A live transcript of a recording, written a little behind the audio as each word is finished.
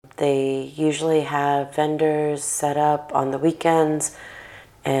They usually have vendors set up on the weekends,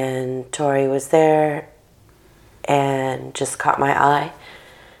 and Tori was there and just caught my eye.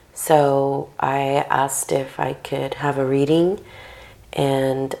 So I asked if I could have a reading,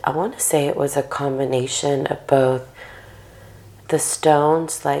 and I want to say it was a combination of both the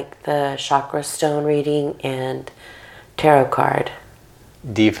stones, like the chakra stone reading, and tarot card.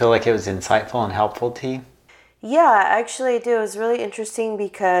 Do you feel like it was insightful and helpful to you? Yeah, actually, I do. It was really interesting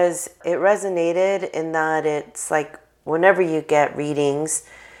because it resonated in that it's like whenever you get readings,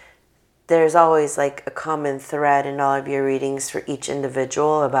 there's always like a common thread in all of your readings for each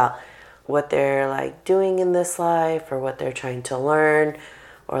individual about what they're like doing in this life or what they're trying to learn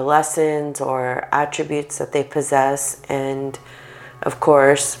or lessons or attributes that they possess. And of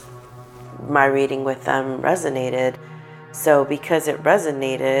course, my reading with them resonated. So because it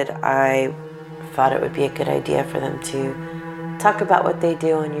resonated, I thought it would be a good idea for them to talk about what they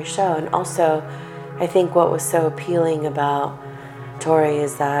do on your show. And also, I think what was so appealing about Tori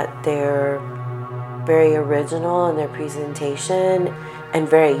is that they're very original in their presentation and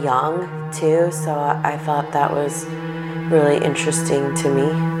very young too. So I thought that was really interesting to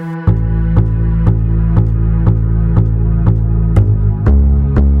me.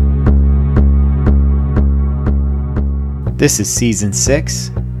 This is Season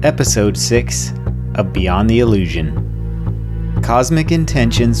 6, Episode 6 of Beyond the Illusion. Cosmic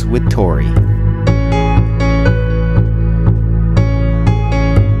Intentions with Tori.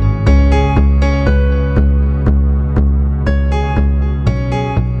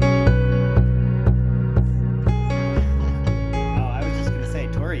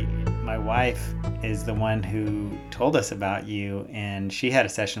 Is the one who told us about you, and she had a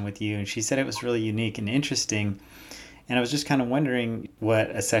session with you, and she said it was really unique and interesting. And I was just kind of wondering what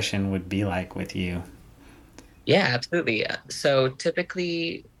a session would be like with you. Yeah, absolutely. So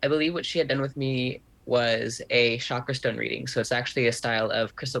typically, I believe what she had done with me was a chakra stone reading. So it's actually a style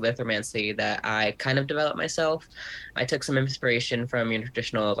of crystal lithomancy that I kind of developed myself. I took some inspiration from your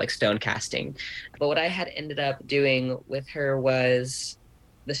traditional like stone casting. But what I had ended up doing with her was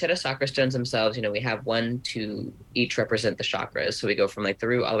the set of chakra stones themselves, we have one to each represent the chakras. So we go from like the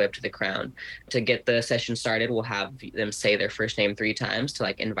root all the way up to the crown. To get the session started, we'll have them say their first name 3 times to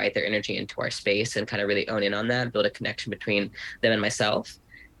like invite their energy into our space and kind of really own in on that, build a connection between them and myself.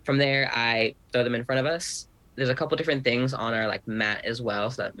 From there, I throw them in front of us. There's a couple different things on our like mat as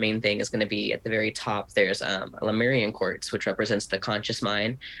well. So that main thing is going to be at the very top. There's a Lemurian quartz, which represents the conscious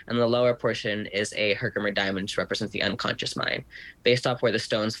mind, and the lower portion is a Herkimer diamond, which represents the unconscious mind. Based off where the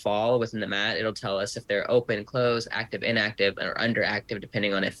stones fall within the mat, it'll tell us if they're open, closed, active, inactive, or underactive,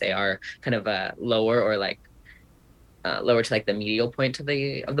 depending on if they are kind of lower or like lower to like the medial point of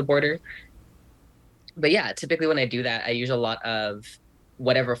the border. But yeah, typically when I do that, I use a lot of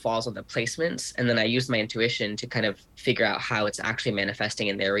whatever falls on the placements, and then I use my intuition to kind of figure out how it's actually manifesting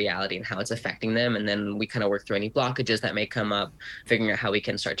in their reality and how it's affecting them. And then we kind of work through any blockages that may come up, figuring out how we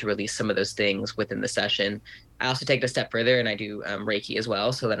can start to release some of those things within the session. I also take it a step further and I do Reiki as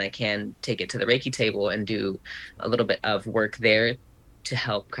well. So then I can take it to the Reiki table and do a little bit of work there to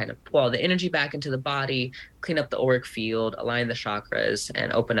help kind of pull all the energy back into the body, clean up the auric field, align the chakras,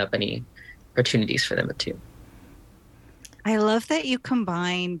 and open up any opportunities for them too. I love that you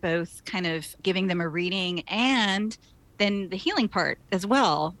combine both kind of giving them a reading and then the healing part as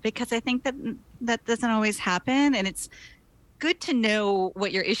well, because I think that doesn't always happen. And it's good to know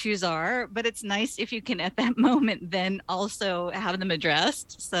what your issues are, but it's nice if you can at that moment then also have them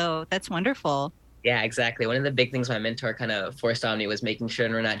addressed. So that's wonderful. Yeah, exactly. One of the big things my mentor kind of forced on me was making sure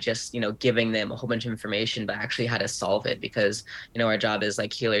we're not just, giving them a whole bunch of information, but actually how to solve it. Because, our job as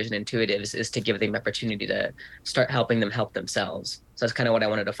like healers and intuitives is to give them opportunity to start helping them help themselves. So that's kind of what I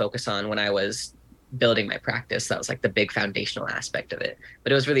wanted to focus on when I was building my practice. That was like the big foundational aspect of it.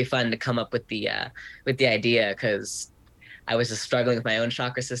 But it was really fun to come up with the idea, because I was just struggling with my own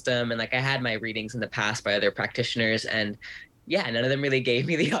chakra system. And like I had my readings in the past by other practitioners, and yeah, none of them really gave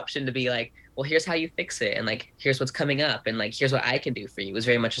me the option to be like, well, here's how you fix it. And like, here's what's coming up. And like, here's what I can do for you. It was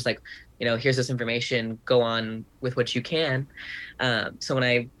very much just like, here's this information, go on with what you can. So when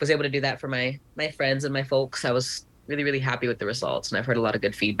I was able to do that for my friends and my folks, I was really, really happy with the results. And I've heard a lot of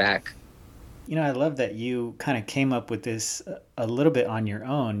good feedback. I love that you kind of came up with this a little bit on your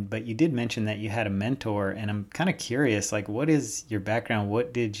own, but you did mention that you had a mentor, and I'm kind of curious, like, what is your background?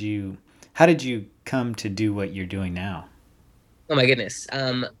 How did you come to do what you're doing now? Oh my goodness.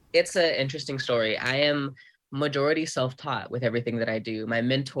 It's an interesting story. I am majority self-taught with everything that I do. My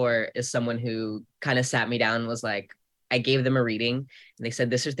mentor is someone who kind of sat me down and was like, I gave them a reading and they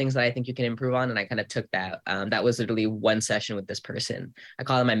said, this are things that I think you can improve on. And I kind of took that. That was literally one session with this person. I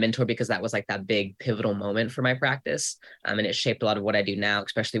call him my mentor because that was like that big pivotal moment for my practice. And it shaped a lot of what I do now,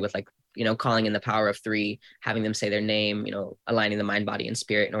 especially with like, calling in the power of three, having them say their name, aligning the mind, body, and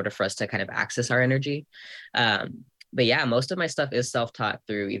spirit in order for us to kind of access our energy. But yeah, most of my stuff is self-taught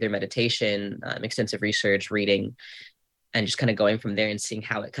through either meditation, extensive research, reading, and just kind of going from there and seeing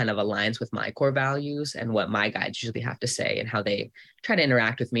how it kind of aligns with my core values and what my guides usually have to say and how they try to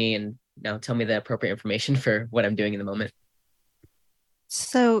interact with me and tell me the appropriate information for what I'm doing in the moment.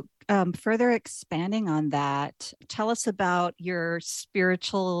 So further expanding on that, tell us about your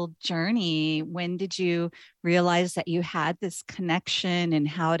spiritual journey. When did you realize that you had this connection, and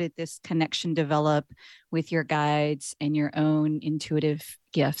how did this connection develop with your guides and your own intuitive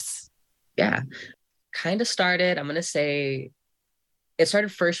gifts? Yeah, kind of started, I'm going to say, it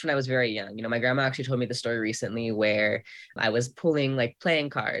started first when I was very young. My grandma actually told me the story recently where I was pulling like playing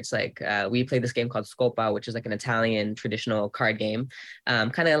cards. Like we played this game called Scopa, which is like an Italian traditional card game,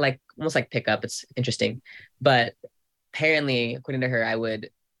 kind of like almost like pickup. It's interesting. But apparently, according to her, I would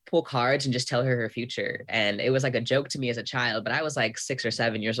pull cards and just tell her future. And it was like a joke to me as a child, but I was like 6 or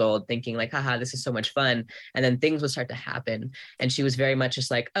 7 years old thinking like, haha, this is so much fun. And then things would start to happen. And she was very much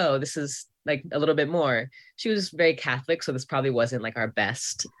just like, oh, this is like a little bit more. She was very Catholic, so this probably wasn't like our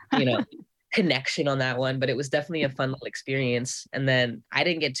best, connection on that one, but it was definitely a fun little experience. And then I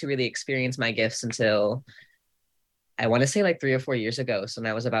didn't get to really experience my gifts until I want to say like 3 or 4 years ago. So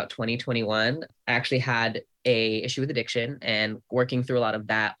when I was about 2021, I actually had a issue with addiction, and working through a lot of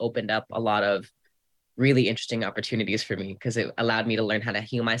that opened up a lot of really interesting opportunities for me because it allowed me to learn how to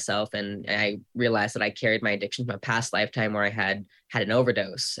heal myself. And I realized that I carried my addiction from a past lifetime where I had an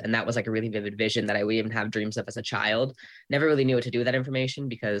overdose. And that was like a really vivid vision that I would even have dreams of as a child. Never really knew what to do with that information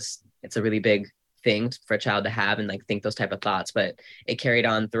because it's a really big thing for a child to have and like think those type of thoughts. But it carried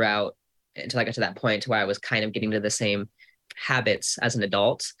on throughout until I got to that point to where I was kind of getting to the same habits as an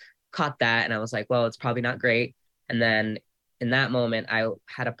adult, caught that. And I was like, well, it's probably not great. And then in that moment, I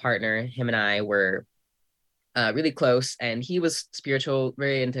had a partner. Him and I were really close, and he was spiritual,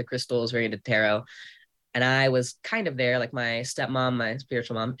 very into crystals, very into tarot. And I was kind of there, like my stepmom, my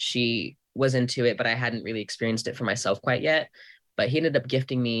spiritual mom, she was into it, but I hadn't really experienced it for myself quite yet. But he ended up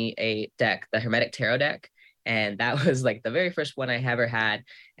gifting me a deck, the Hermetic Tarot deck. And that was like the very first one I ever had.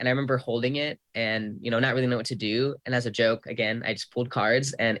 And I remember holding it and, not really know what to do. And as a joke, again, I just pulled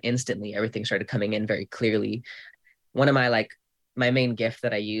cards and instantly everything started coming in very clearly. One of my main gift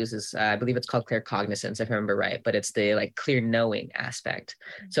that I use is, I believe it's called claircognizance, if I remember right, but it's the like clear knowing aspect.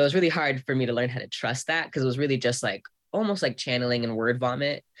 So it was really hard for me to learn how to trust that because it was really just like almost like channeling and word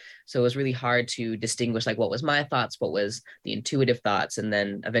vomit. So it was really hard to distinguish like what was my thoughts, what was the intuitive thoughts. And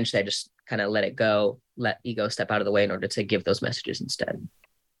then eventually I just kind of let it go, let ego step out of the way in order to give those messages instead.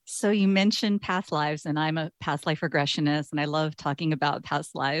 So you mentioned past lives, and I'm a past life regressionist, and I love talking about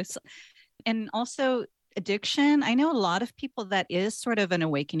past lives. And also addiction, I know a lot of people that is sort of an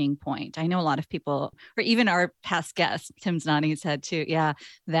awakening point. I know a lot of people, or even our past guest, Tim's nodding his head too. Yeah,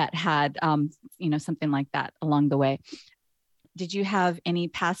 that had, something like that along the way. Did you have any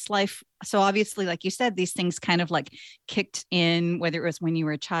past life? So obviously, like you said, these things kind of like kicked in, whether it was when you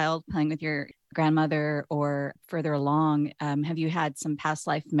were a child playing with your grandmother or further along. Have you had some past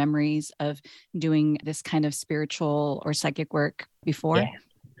life memories of doing this kind of spiritual or psychic work before?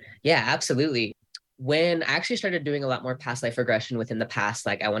 Yeah, absolutely. When I actually started doing a lot more past life regression within the past,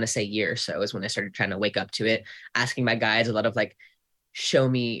 like I want to say year or so is when I started trying to wake up to it, asking my guides a lot of like, show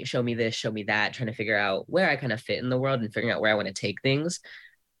me this, show me that, trying to figure out where I kind of fit in the world and figuring out where I want to take things.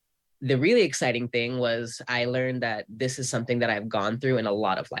 The really exciting thing was I learned that this is something that I've gone through in a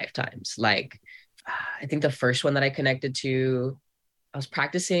lot of lifetimes. Like, I think the first one that I connected to, I was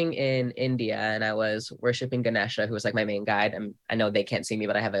practicing in India and I was worshiping Ganesha, who was like my main guide. I know they can't see me,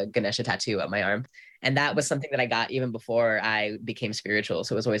 but I have a Ganesha tattoo on my arm. And that was something that I got even before I became spiritual.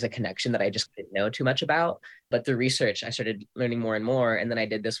 So it was always a connection that I just didn't know too much about. But through research, I started learning more and more. And then I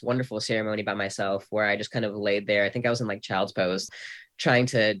did this wonderful ceremony by myself where I just kind of laid there. I think I was in like child's pose, trying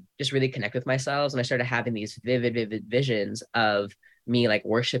to just really connect with myself. And I started having these vivid visions of me like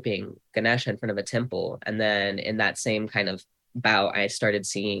worshiping Ganesha in front of a temple. And then in that same kind of bout, I started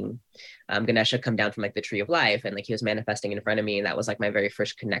seeing Ganesha come down from like the tree of life, and like he was manifesting in front of me. And that was like my very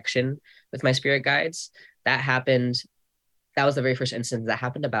first connection with my spirit guides. That was the very first instance that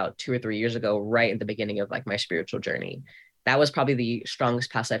happened about 2 or 3 years ago, right at the beginning of like my spiritual journey. That was probably the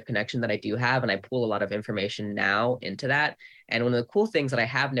strongest past life connection that I do have. And I pull a lot of information now into that. And one of the cool things that I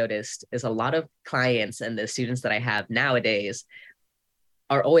have noticed is a lot of clients and the students that I have nowadays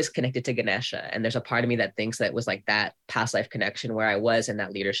are always connected to Ganesha. And there's a part of me that thinks that it was like that past life connection where I was in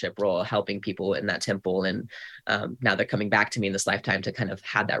that leadership role, helping people in that temple. And now they're coming back to me in this lifetime to kind of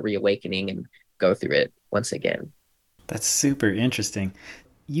have that reawakening and go through it once again. That's super interesting.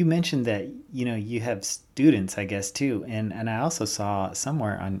 You mentioned that, you have students, I guess, too. And I also saw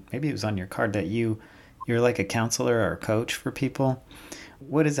somewhere on, maybe it was on your card, that you're like a counselor or a coach for people.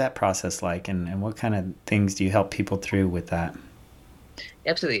 What is that process like? And what kind of things do you help people through with that?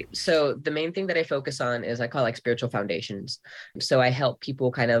 Absolutely. So the main thing that I focus on is I call like spiritual foundations. So I help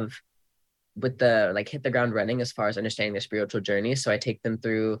people kind of with the like hit the ground running as far as understanding their spiritual journey. So I take them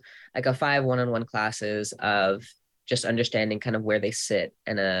through like a 5 one-on-one classes of just understanding kind of where they sit,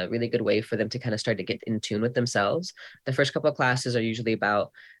 and a really good way for them to kind of start to get in tune with themselves. The first couple of classes are usually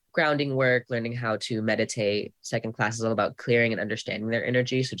about grounding work, learning how to meditate. Second class is all about clearing and understanding their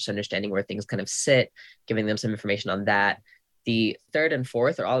energy. So just understanding where things kind of sit, giving them some information on that. The third and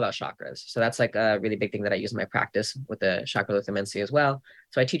fourth are all about chakras. So that's like a really big thing that I use in my practice with the chakra lithomancy as well.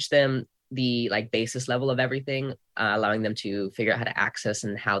 So I teach them the like basis level of everything, allowing them to figure out how to access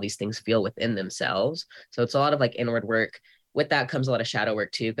and how these things feel within themselves. So it's a lot of like inward work. With that comes a lot of shadow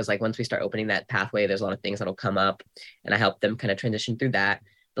work too, because like once we start opening that pathway, there's a lot of things that'll come up, and I help them kind of transition through that.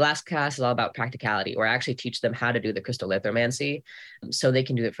 The last class is all about practicality, where I actually teach them how to do the crystal lithomancy so they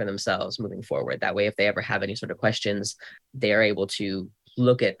can do it for themselves moving forward. That way, if they ever have any sort of questions, they are able to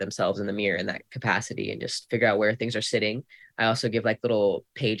look at themselves in the mirror in that capacity and just figure out where things are sitting. I also give like little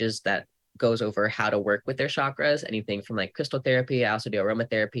pages that goes over how to work with their chakras, anything from like crystal therapy. I also do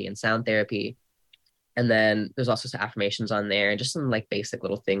aromatherapy and sound therapy. And then there's also some affirmations on there and just some like basic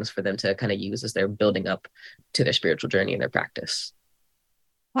little things for them to kind of use as they're building up to their spiritual journey and their practice.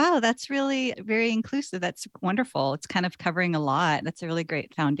 Wow, that's really very inclusive. That's wonderful. It's kind of covering a lot. That's a really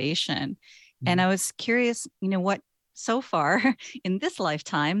great foundation. And I was curious, what so far in this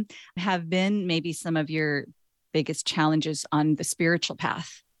lifetime have been maybe some of your biggest challenges on the spiritual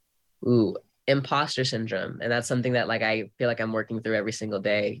path? Ooh, imposter syndrome. And that's something that like I feel like I'm working through every single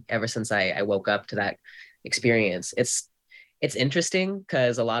day ever since I woke up to that experience. It's interesting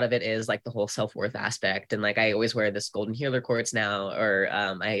because a lot of it is like the whole self-worth aspect. And like I always wear this golden healer quartz now, or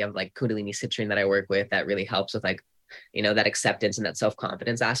I have like Kundalini citrine that I work with that really helps with like, that acceptance and that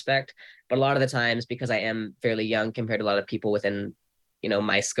self-confidence aspect. But a lot of the times, because I am fairly young compared to a lot of people within,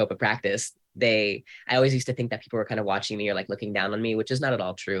 my scope of practice, I always used to think that people were kind of watching me or like looking down on me, which is not at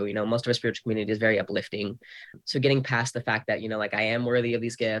all true. Most of our spiritual community is very uplifting. So getting past the fact that, like I am worthy of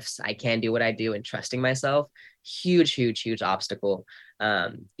these gifts, I can do what I do, and trusting myself, huge obstacle.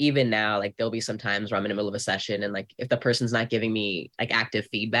 Even now, like there'll be some times where I'm in the middle of a session and like if the person's not giving me like active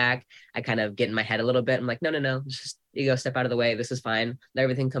feedback, I kind of get in my head a little bit. I'm like, no, just ego, step out of the way. This is fine. Let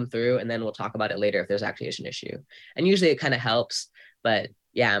everything come through, and then we'll talk about it later if there's actually an issue. And usually it kind of helps, but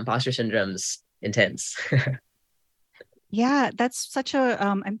yeah, imposter syndrome's intense. Yeah, that's such a,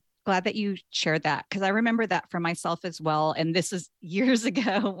 I'm glad that you shared that, because I remember that for myself as well. And this is years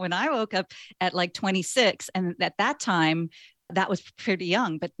ago when I woke up at like 26. And at that time, that was pretty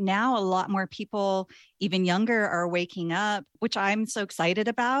young. But now a lot more people, even younger, are waking up, which I'm so excited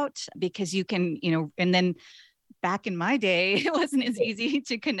about, because you can, and then back in my day, it wasn't as easy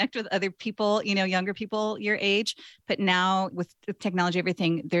to connect with other people, younger people your age. But now with technology,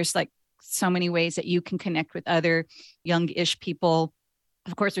 everything, there's like so many ways that you can connect with other young-ish people.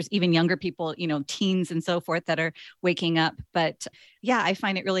 Of course, there's even younger people, teens and so forth, that are waking up. But yeah, I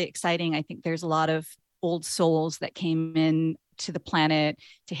find it really exciting. I think there's a lot of old souls that came in to the planet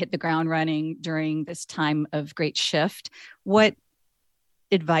to hit the ground running during this time of great shift. What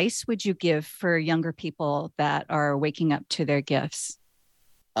advice would you give for younger people that are waking up to their gifts?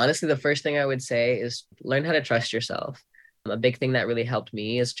 Honestly, the first thing I would say is learn how to trust yourself. A big thing that really helped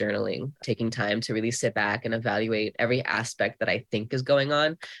me is journaling, taking time to really sit back and evaluate every aspect that I think is going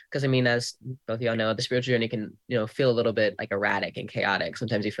on. Because as both of y'all know, the spiritual journey can, feel a little bit like erratic and chaotic.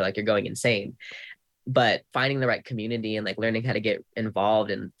 Sometimes you feel like you're going insane. But finding the right community and like learning how to get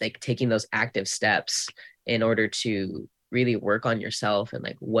involved and like taking those active steps in order to really work on yourself and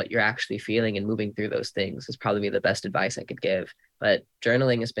like what you're actually feeling and moving through those things is probably the best advice I could give. But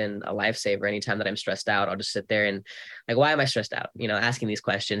journaling has been a lifesaver. Anytime that I'm stressed out, I'll just sit there and like, why am I stressed out? Asking these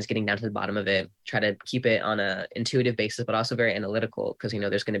questions, getting down to the bottom of it, try to keep it on a intuitive basis, but also very analytical, because,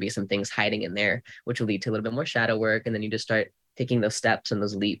 there's going to be some things hiding in there, which will lead to a little bit more shadow work. And then you just start taking those steps and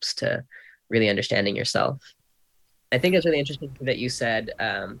those leaps to really understanding yourself. I think it's really interesting that you said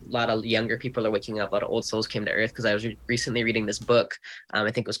a lot of younger people are waking up, a lot of old souls came to earth, because I was recently reading this book. I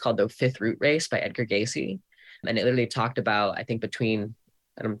think it was called The Fifth Root Race by Edgar Cayce. And it literally talked about, I think between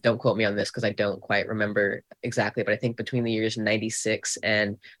don't quote me on this because I don't quite remember exactly, but I think between the years 96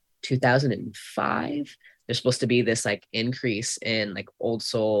 and 2005, there's supposed to be this like increase in like old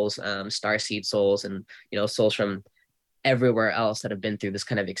souls, starseed souls, and souls from everywhere else that have been through this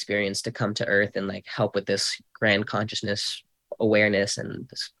kind of experience to come to Earth and like help with this grand consciousness awareness and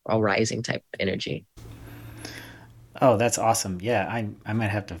this all rising type of energy. Oh, that's awesome. Yeah, I might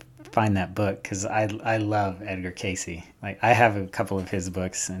have to find that book because I love Edgar Casey. Like I have a couple of his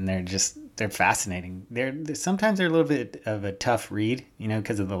books and they're fascinating. Sometimes they're a little bit of a tough read,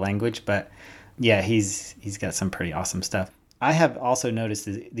 because of the language, but yeah, he's got some pretty awesome stuff. I have also noticed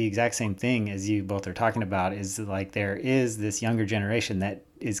the exact same thing as you both are talking about is like there is this younger generation that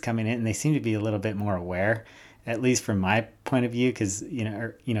is coming in and they seem to be a little bit more aware, at least from my point of view, because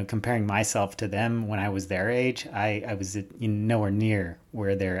comparing myself to them when I was their age, I was nowhere near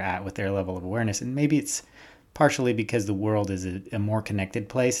where they're at with their level of awareness, and maybe it's partially because the world is a more connected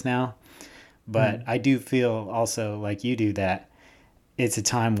place now, but I do feel also like you do that it's a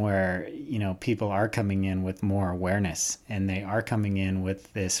time where people are coming in with more awareness and they are coming in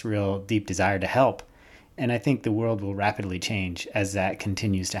with this real deep desire to help, and I think the world will rapidly change as that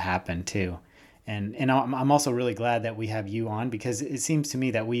continues to happen too. And I'm also really glad that we have you on because it seems to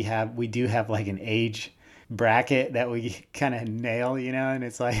me that we do have like an age bracket that we kind of nail, and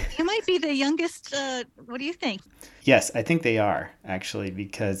it's like You might be the youngest. What do you think? yes, I think they are actually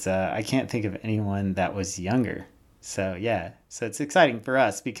because I can't think of anyone that was younger. So yeah, so it's exciting for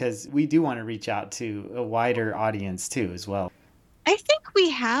us because we do want to reach out to a wider audience too as well. I think we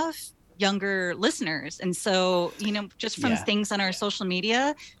have younger listeners. And so, just from Yeah. things on our social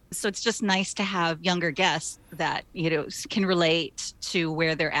media, so it's just nice to have younger guests that, can relate to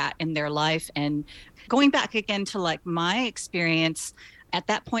where they're at in their life. And going back again to like my experience at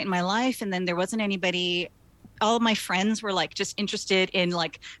that point in my life, and then there wasn't anybody. All of my friends were like just interested in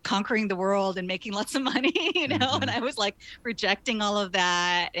like conquering the world and making lots of money, and I was like rejecting all of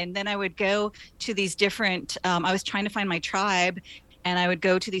that. And then I would go to these different, I was trying to find my tribe, and I would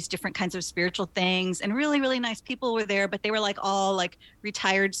go to these different kinds of spiritual things, and really, really nice people were there, but they were like all like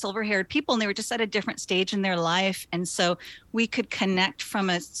retired silver haired people, and they were just at a different stage in their life. And so we could connect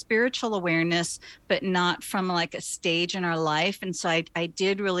from a spiritual awareness, but not from like a stage in our life. And so I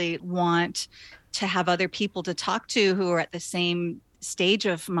did really want to have other people to talk to who are at the same stage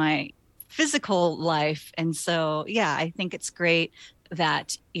of my physical life. And so, yeah, I think it's great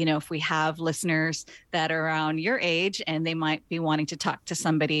that, if we have listeners that are around your age and they might be wanting to talk to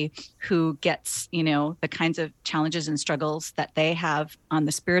somebody who gets, the kinds of challenges and struggles that they have on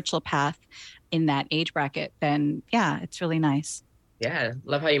the spiritual path in that age bracket, then yeah, it's really nice. Yeah,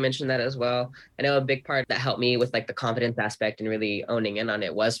 love how you mentioned that as well. I know a big part that helped me with like the confidence aspect and really owning in on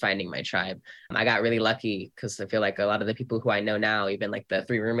it was finding my tribe. I got really lucky because I feel like a lot of the people who I know now, even like the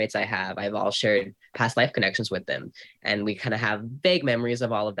 3 roommates I have, I've all shared past life connections with them. And we kind of have vague memories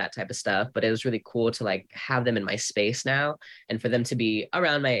of all of that type of stuff. But it was really cool to like have them in my space now. And for them to be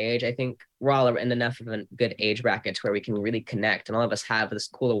around my age, I think we're all in enough of a good age bracket where we can really connect. And all of us have this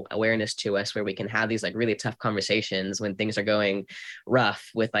cool awareness to us where we can have these like really tough conversations when things are going rough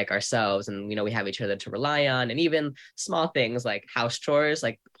with like ourselves, and we have each other to rely on. And even small things like house chores,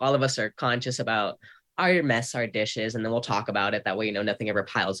 like all of us are conscious about our mess, our dishes, and then we'll talk about it that way, nothing ever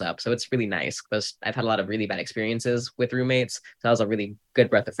piles up. So it's really nice because I've had a lot of really bad experiences with roommates, so that was a really good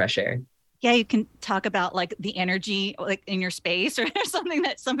breath of fresh air. Yeah, you can talk about like the energy like in your space or something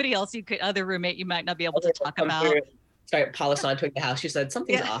that somebody else other roommate you might not be able to talk about. Sorry, Paula's on to the house. She said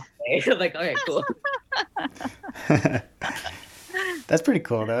something's off today. Like, okay, cool. That's pretty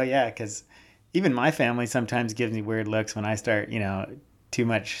cool though, yeah, because even my family sometimes gives me weird looks when I start, too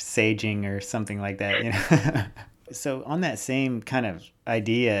much saging or something like that. So on that same kind of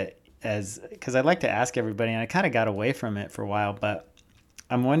idea because I'd like to ask everybody, and I kind of got away from it for a while, but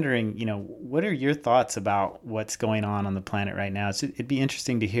I'm wondering, what are your thoughts about what's going on the planet right now? So it'd be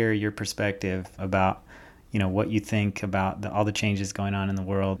interesting to hear your perspective about, what you think about all the changes going on in the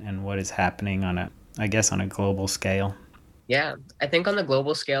world and what is happening on a global scale. Yeah, I think on the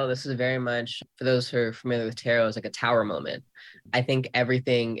global scale, this is very much, for those who are familiar with tarot, is like a tower moment. I think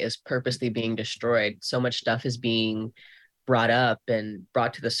everything is purposely being destroyed. So much stuff is being brought up and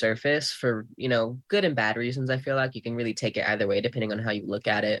brought to the surface for, good and bad reasons. I feel like you can really take it either way, depending on how you look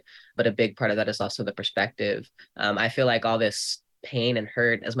at it. But a big part of that is also the perspective. I feel like all this pain and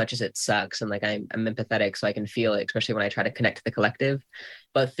hurt, as much as it sucks, and like I'm empathetic, so I can feel it, especially when I try to connect to the collective.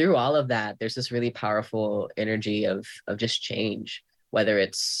 But through all of that, there's this really powerful energy of just change, whether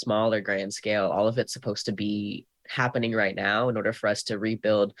it's small or grand scale. All of it's supposed to be happening right now in order for us to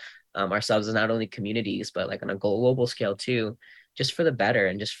rebuild ourselves as not only communities, but like on a global scale too. just for the better,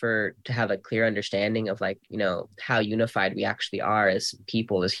 and just for to have a clear understanding of like, how unified we actually are as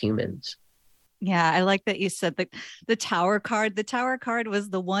people, as humans. Yeah, I like that you said the tower card. The tower card was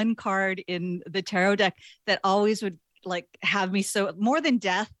the one card in the tarot deck that always would like have me so more than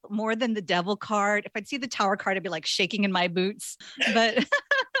death, more than the devil card. If I'd see the tower card, I'd be like shaking in my boots. But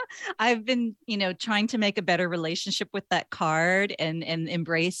I've been, trying to make a better relationship with that card and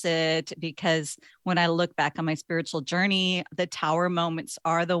embrace it, because when I look back on my spiritual journey, the tower moments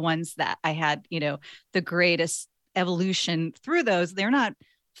are the ones that I had, the greatest evolution through those. They're not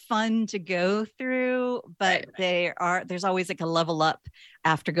fun to go through, but there's always like a level up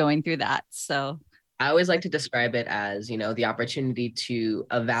after going through that. So I always like to describe it as, the opportunity to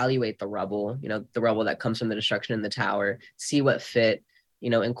evaluate the rubble, the rubble that comes from the destruction in the tower, see what fit,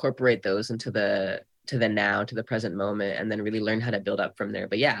 incorporate those into the now, to the present moment, and then really learn how to build up from there.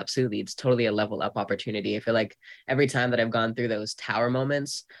 But yeah, absolutely. It's totally a level up opportunity. I feel like every time that I've gone through those tower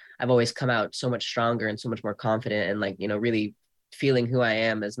moments, I've always come out so much stronger and so much more confident, and like, really feeling who I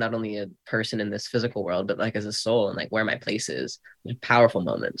am as not only a person in this physical world, but like as a soul, and like where my place is. Powerful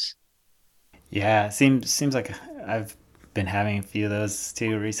moments. Yeah, seems like I've been having a few of those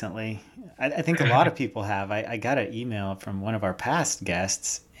too recently. I think a lot of people have. I got an email from one of our past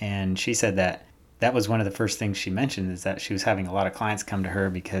guests, and she said that was one of the first things she mentioned, is that she was having a lot of clients come to her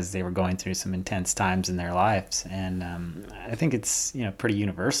because they were going through some intense times in their lives. And I think it's pretty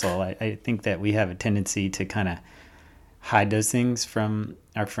universal. I think that we have a tendency to kind of hide those things from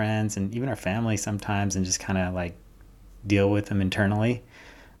our friends and even our family sometimes, and just kind of like deal with them internally.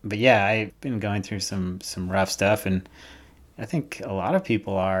 But yeah, I've been going through some rough stuff, and I think a lot of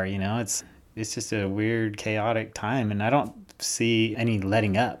people are. It's just a weird, chaotic time, and I don't see any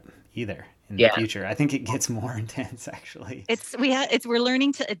letting up either in the future. I think it gets more intense, actually. We're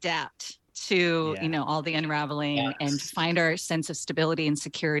learning to adapt to all the unraveling, and find our sense of stability and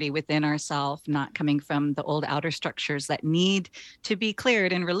security within ourselves, not coming from the old outer structures that need to be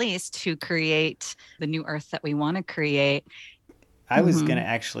cleared and released to create the new earth that we want to create. I was going to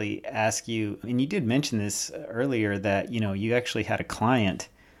actually ask you, and you did mention this earlier, that you actually had a client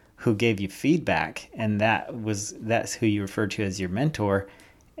who gave you feedback, and that's who you referred to as your mentor.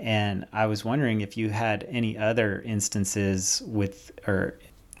 And I was wondering if you had any other instances or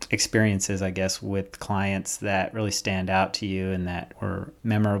experiences, I guess, with clients that really stand out to you and that were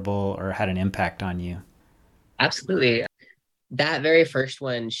memorable or had an impact on you. Absolutely. That very first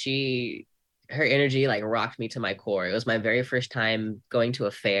one, her energy like rocked me to my core. It was my very first time going to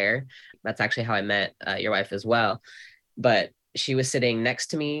a fair. That's actually how I met your wife as well. But she was sitting next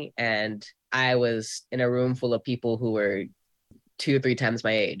to me, and I was in a room full of people who were 2 or 3 times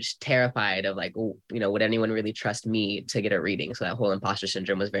my age, terrified of like, would anyone really trust me to get a reading? So that whole imposter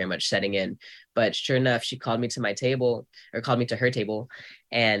syndrome was very much setting in. But sure enough, she called me to her table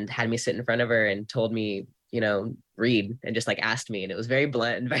and had me sit in front of her and told me, read, and just like asked me. And it was very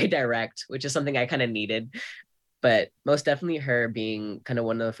blunt and very direct, which is something I kind of needed. But most definitely her being kind of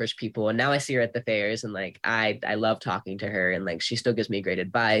one of the first people. And now I see her at the fairs, and like, I love talking to her, and like, she still gives me great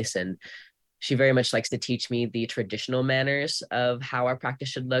advice. And she very much likes to teach me the traditional manners of how our practice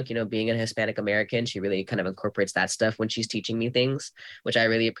should look. Being a Hispanic American, she really kind of incorporates that stuff when she's teaching me things, which I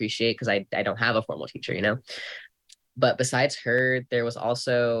really appreciate, because I don't have a formal teacher, But besides her, there was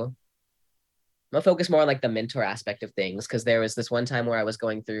also, I'm gonna focus more on like the mentor aspect of things, because there was this one time where I was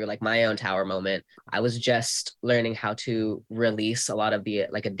going through like my own tower moment. I was just learning how to release a lot of the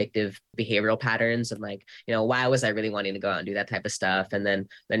like addictive behavioral patterns, and like, why was I really wanting to go out and do that type of stuff, and then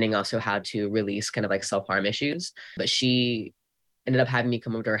learning also how to release kind of like self-harm issues. But she ended up having me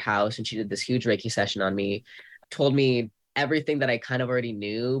come over to her house, and she did this huge Reiki session on me, told me everything that I kind of already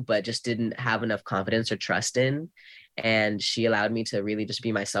knew, but just didn't have enough confidence or trust in. And she allowed me to really just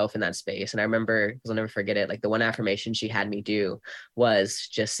be myself in that space. And I remember, I'll never forget it, like the one affirmation she had me do was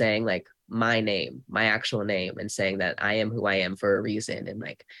just saying like my name, my actual name, and saying that I am who I am for a reason, and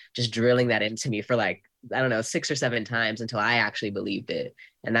like just drilling that into me for like, I don't know, 6 or 7 times until I actually believed it.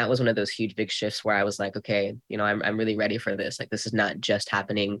 And that was one of those huge big shifts where I was like, okay, I'm really ready for this. Like, this is not just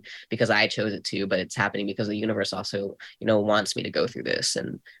happening because I chose it to, but it's happening because the universe also, wants me to go through this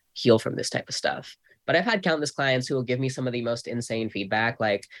and heal from this type of stuff. But I've had countless clients who will give me some of the most insane feedback.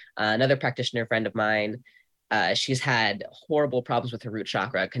 Like another practitioner friend of mine, she's had horrible problems with her root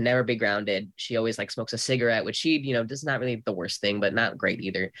chakra, can never be grounded. She always like smokes a cigarette, which she, is not really the worst thing, but not great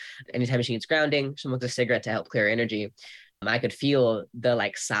either. Anytime she needs grounding, she smokes a cigarette to help clear energy. I could feel the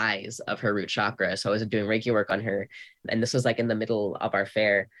like size of her root chakra. So I was doing Reiki work on her, and this was like in the middle of our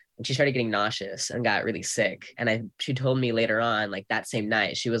fair, and she started getting nauseous and got really sick. And she told me later on, like that same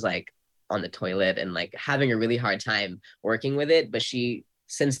night, she was like, on the toilet and like having a really hard time working with it. But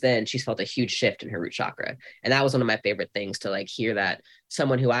since then, she's felt a huge shift in her root chakra. And that was one of my favorite things, to like hear that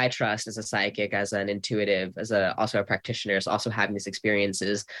someone who I trust as a psychic, as an intuitive, also a practitioner, is also having these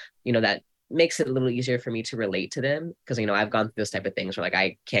experiences, that makes it a little easier for me to relate to them. Because, I've gone through those type of things where like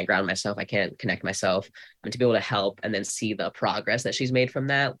I can't ground myself, I can't connect myself, and to be able to help and then see the progress that she's made from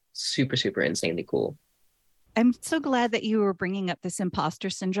that, super, super insanely cool. I'm so glad that you were bringing up this imposter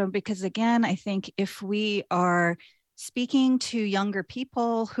syndrome, because again, I think if we are speaking to younger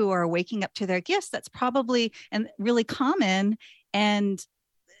people who are waking up to their gifts, that's probably and really common. And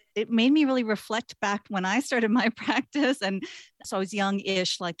it made me really reflect back when I started my practice. And so I was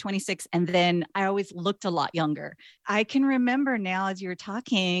young-ish, like 26, and then I always looked a lot younger. I can remember now, as you're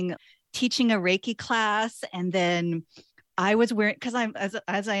talking, teaching a Reiki class, and then I was wearing, because I'm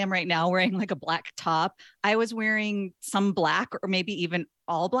as I am right now, wearing like a black top. I was wearing some black, or maybe even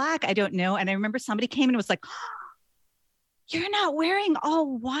all black. I don't know. And I remember somebody came and was like, "You're not wearing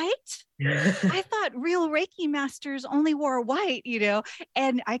all white?" I thought real Reiki masters only wore white,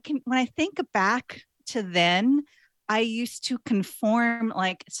 And when I think back to then, I used to conform,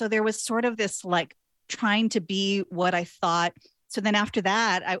 so there was sort of this like trying to be what I thought. So then after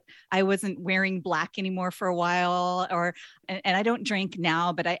that, I wasn't wearing black anymore for a while, and I don't drink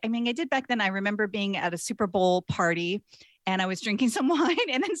now, but I mean, I did back then. I remember being at a Super Bowl party and I was drinking some wine,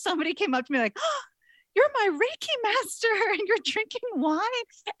 and then somebody came up to me like, "Oh, you're my Reiki master and you're drinking wine."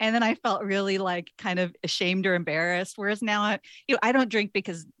 And then I felt really like kind of ashamed or embarrassed. Whereas now, I don't drink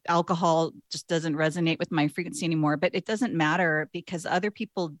because alcohol just doesn't resonate with my frequency anymore, but it doesn't matter because other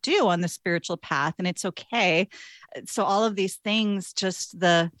people do on the spiritual path, and it's okay. So all of these things, just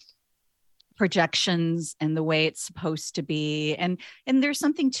the projections and the way it's supposed to be. And there's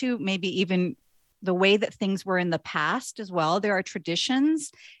something to maybe even the way that things were in the past as well. There are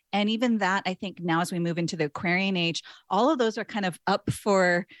traditions. And even that, I think now as we move into the Aquarian age, all of those are kind of up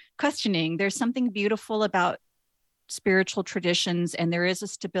for questioning. There's something beautiful about spiritual traditions, and there is a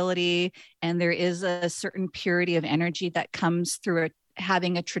stability and there is a certain purity of energy that comes through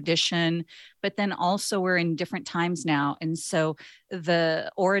having a tradition. But then also we're in different times now. And so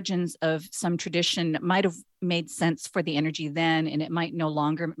the origins of some tradition might have made sense for the energy then, and it might no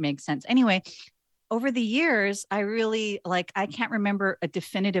longer make sense. Anyway, over the years, I really I can't remember a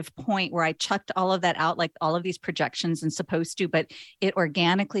definitive point where I chucked all of that out, like all of these projections and supposed to, but it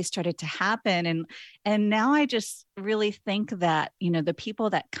organically started to happen. And now I just really think that, the people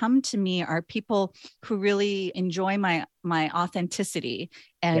that come to me are people who really enjoy my authenticity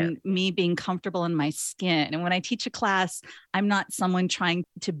and me being comfortable in my skin. And when I teach a class, I'm not someone trying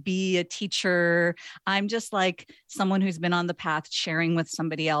to be a teacher. I'm just like someone who's been on the path, sharing with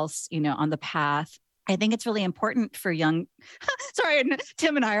somebody else, on the path. I think it's really important for sorry,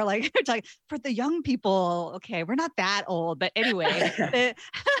 Tim and I are like, talking, for the young people. Okay, we're not that old, but anyway,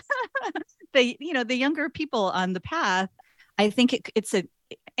 the younger people on the path, I think it's a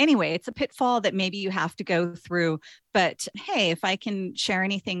pitfall that maybe you have to go through. But hey, if I can share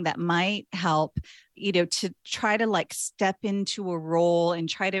anything that might help, to try to step into a role and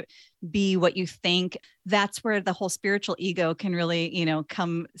try to be what you think, that's where the whole spiritual ego can really,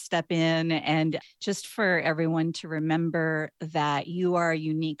 come step in. And just for everyone to remember that you are a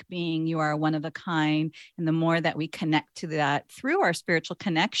unique being, you are one of a kind. And the more that we connect to that through our spiritual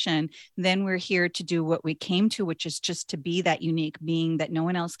connection, then we're here to do what we came to, which is just to be that unique being that no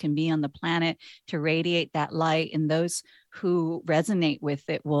one else can be on the planet, to radiate that light. And those who resonate with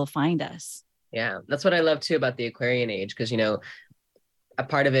it will find us. Yeah, that's what I love too about the Aquarian age, because a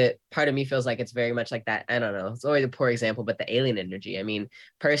part of me feels like it's very much like that. I don't know, it's always a poor example, but the alien energy. I mean,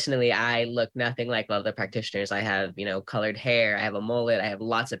 personally, I look nothing like a lot of the practitioners. I have, colored hair, I have a mullet, I have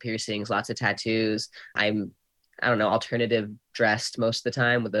lots of piercings, lots of tattoos. I don't know, alternative dressed most of the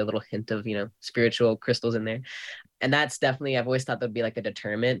time with a little hint of, spiritual crystals in there. And that's definitely, I've always thought that'd be like a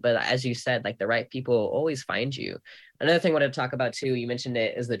deterrent. But as you said, the right people always find you. Another thing I wanted to talk about too, you mentioned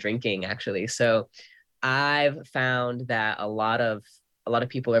it, is the drinking actually. So I've found that a lot of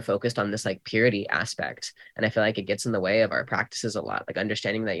people are focused on this purity aspect. And I feel like it gets in the way of our practices a lot,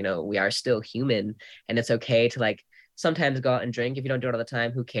 understanding that, we are still human, and it's okay to sometimes go out and drink. If you don't do it all the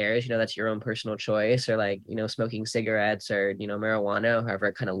time, who cares? That's your own personal choice. Or smoking cigarettes or, marijuana, however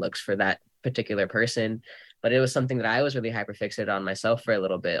it kind of looks for that particular person. But it was something that I was really hyperfixated on myself for a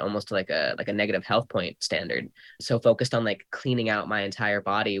little bit, almost to like a negative health point standard. So focused on cleaning out my entire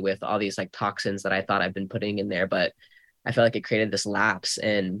body with all these toxins that I thought I've been putting in there. But I felt like it created this lapse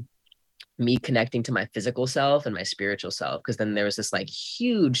in me connecting to my physical self and my spiritual self, because then there was this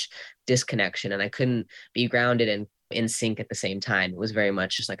huge disconnection, and I couldn't be grounded and in sync at the same time. It was very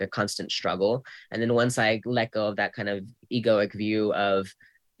much just like a constant struggle. And then once I let go of that kind of egoic view of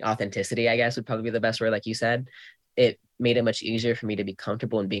authenticity, I guess would probably be the best word, like you said, it made it much easier for me to be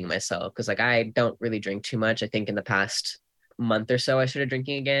comfortable in being myself. Cause like I don't really drink too much. I think in the past month or so I started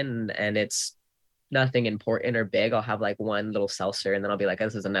drinking again, and it's nothing important or big. I'll have like one little seltzer and then I'll be like,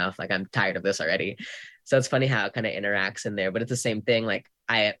 this is enough. Like I'm tired of this already. So it's funny how it kind of interacts in there, but it's the same thing. Like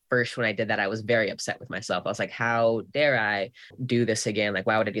I, at first, when I did that, I was very upset with myself. I was like, how dare I do this again? Like,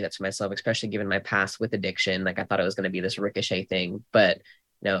 why would I do that to myself? Especially given my past with addiction. Like I thought it was going to be this ricochet thing, but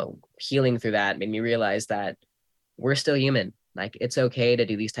no, healing through that made me realize that we're still human. Like it's okay to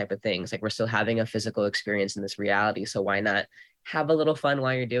do these type of things. Like we're still having a physical experience in this reality. So why not have a little fun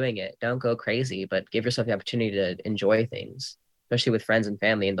while you're doing it? Don't go crazy, but give yourself the opportunity to enjoy things, especially with friends and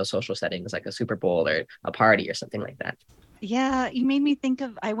family in those social settings, like a Super Bowl or a party or something like that. Yeah, you made me think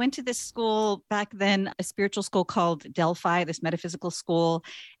of, I went to this school back then, a spiritual school called Delphi, this metaphysical school.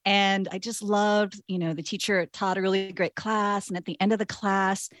 And I just loved, the teacher taught a really great class. And at the end of the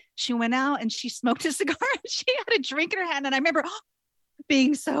class, she went out and she smoked a cigar and she had a drink in her hand. And I remember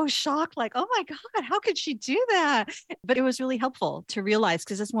being so shocked, like, oh my God, how could she do that? But it was really helpful to realize,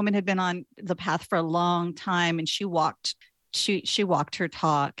 because this woman had been on the path for a long time and she walked her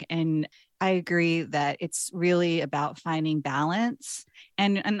talk. And I agree that it's really about finding balance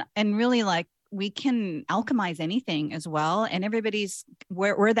and really, like, we can alchemize anything as well. And everybody's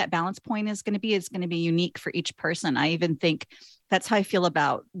where that balance point is going to be unique for each person. I even think that's how I feel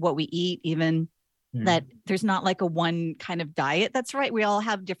about what we eat, even that there's not like a one kind of diet that's right. We all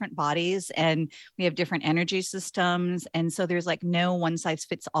have different bodies and we have different energy systems. And so there's like no one size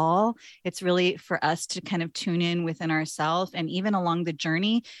fits all. It's really for us to kind of tune in within ourselves. And even along the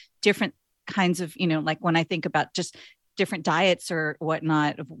journey, different kinds of, like when I think about just different diets or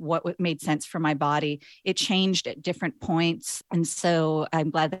whatnot, of what made sense for my body, it changed at different points. And so I'm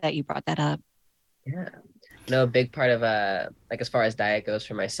glad that you brought that up. Yeah. A big part of like as far as diet goes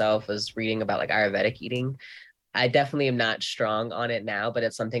for myself was reading about like Ayurvedic eating. I definitely am not strong on it now, but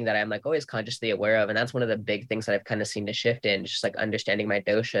it's something that I'm like always consciously aware of. And that's one of the big things that I've kind of seen to shift in, just like understanding my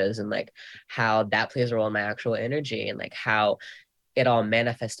doshas and like how that plays a role in my actual energy and like how it all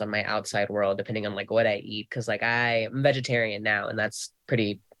manifests on my outside world, depending on like what I eat. Cause like I'm vegetarian now, and that's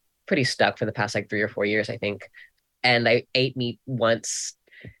pretty stuck for the past like 3 or 4 years, I think. And I ate meat once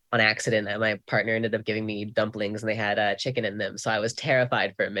on accident, and my partner ended up giving me dumplings and they had chicken in them. So I was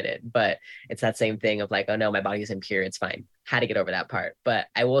terrified for a minute, but it's that same thing of like, oh no, my body's impure. It's fine. Had to get over that part. But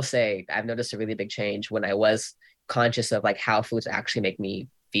I will say I've noticed a really big change when I was conscious of like how foods actually make me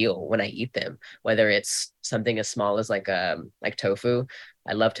feel when I eat them, whether it's something as small as like tofu.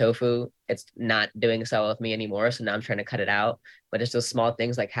 I love tofu. It's not doing so with me anymore. So now I'm trying to cut it out. But it's those small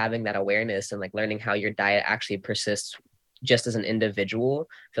things like having that awareness and like learning how your diet actually persists just as an individual.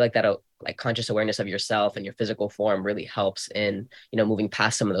 I feel like that like conscious awareness of yourself and your physical form really helps in, moving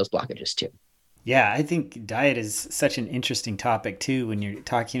past some of those blockages too. Yeah, I think diet is such an interesting topic too, when you're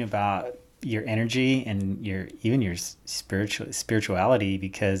talking about your energy and your spirituality,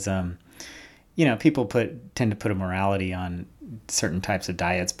 because people tend to put a morality on certain types of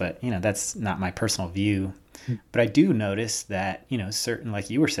diets, but that's not my personal view. But I do notice that certain,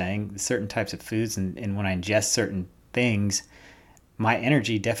 like you were saying, certain types of foods and when I ingest certain things, my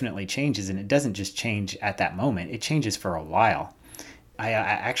energy definitely changes, and it doesn't just change at that moment, it changes for a while.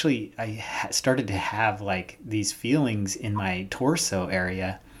 I started to have like these feelings in my torso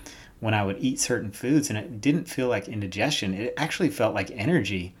area when I would eat certain foods, and it didn't feel like indigestion. It actually felt like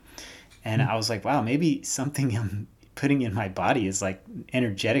energy. And I was like, wow, maybe something I'm putting in my body is like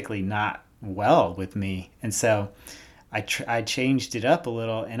energetically not well with me. And so I changed it up a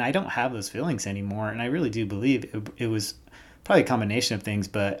little, and I don't have those feelings anymore. And I really do believe it was probably a combination of things,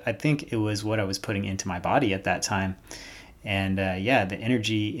 but I think it was what I was putting into my body at that time. And the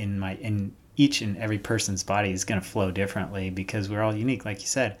energy in each and every person's body is going to flow differently because we're all unique, like you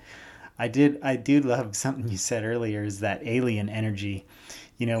said. I do love something you said earlier, is that alien energy,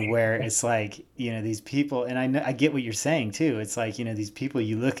 where it's like, these people, and I get what you're saying too. It's like, these people,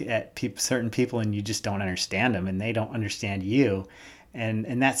 you look at certain people and you just don't understand them, and they don't understand you.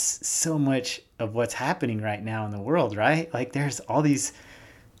 And that's so much of what's happening right now in the world, right? Like there's all these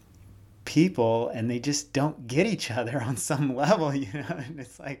people and they just don't get each other on some level, and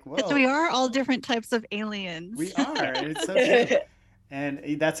it's like, whoa. Because we are all different types of aliens. We are. It's so true.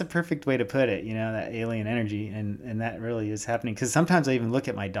 And that's a perfect way to put it, that alien energy. And that really is happening. Because sometimes I even look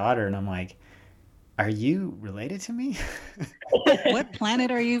at my daughter and I'm like, are you related to me? What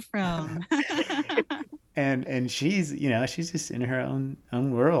planet are you from? and she's, she's just in her own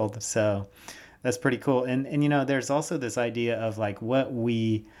world. So That's pretty cool. And there's also this idea of like what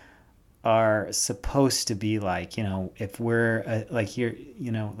we are supposed to be like, if we're like you're,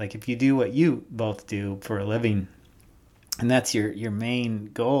 like if you do what you both do for a living, and that's your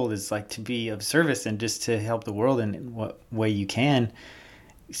main goal is like to be of service and just to help the world in what way you can.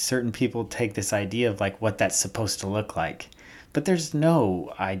 Certain people take this idea of like what that's supposed to look like, but there's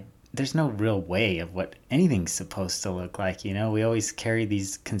no real way of what anything's supposed to look like. We always carry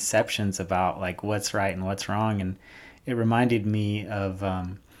these conceptions about like what's right and what's wrong. And it reminded me of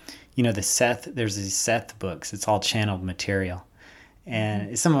there's these Seth books. It's all channeled material,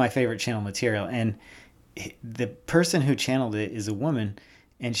 and it's some of my favorite channeled material. And the person who channeled it is a woman,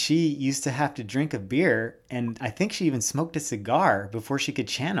 and she used to have to drink a beer, and I think she even smoked a cigar before she could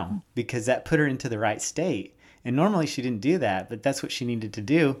channel, because that put her into the right state. And normally she didn't do that, but that's what she needed to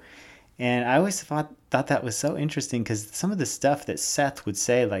do. And I always thought that was so interesting, because some of the stuff that Seth would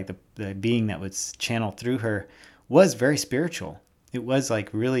say, like the being that was channeled through her, was very spiritual. It was like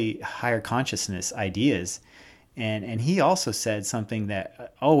really higher consciousness ideas. And he also said something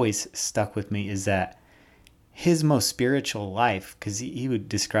that always stuck with me, is that his most spiritual life, because he would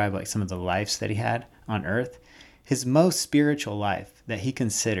describe like some of the lives that he had on earth, his most spiritual life that he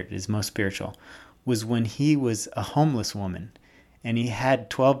considered his most spiritual was when he was a homeless woman, and he had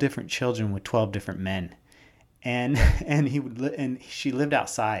 12 different children with 12 different men. And she lived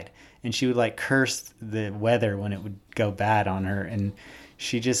outside, and she would like curse the weather when it would go bad on her, and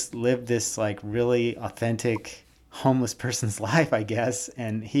she just lived this like really authentic homeless person's life, I guess.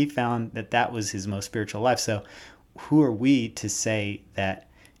 And he found that was his most spiritual life. So who are we to say that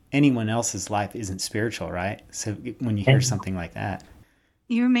anyone else's life isn't spiritual, right? So when you hear something like that.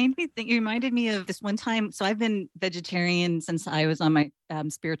 You reminded me of this one time. So I've been vegetarian since I was on my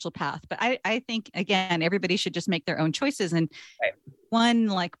spiritual path. But I think, again, everybody should just make their own choices. And Right. one,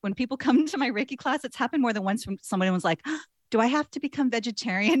 like when people come to my Reiki class, it's happened more than once when somebody was like, do I have to become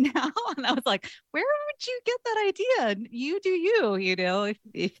vegetarian now? And I was like, where would you get that idea? You do you,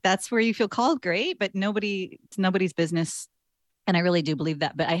 if that's where you feel called, great, but it's nobody's business. And I really do believe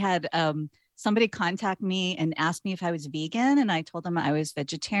that. But I had somebody contact me and ask me if I was vegan, and I told them I was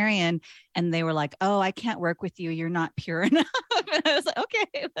vegetarian, and they were like, oh, I can't work with you. You're not pure enough. And I was like,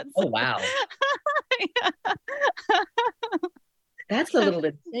 okay. Oh, wow. That's a little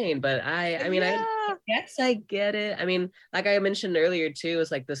insane, but I mean, Yeah. I guess I get it. I mean, like I mentioned earlier too,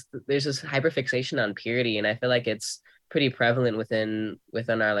 it's like there's this hyperfixation on purity, and I feel like it's pretty prevalent within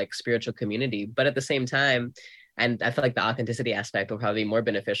our like spiritual community. But at the same time, and I feel like the authenticity aspect will probably be more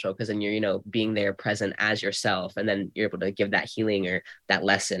beneficial, because then you're, being there present as yourself, and then you're able to give that healing or that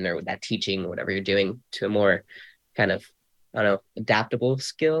lesson or that teaching, whatever you're doing, to a more kind of, I don't know, adaptable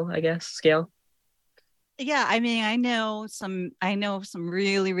scale. Yeah, I mean, I know some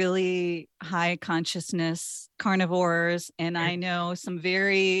really, really high consciousness carnivores, and I know some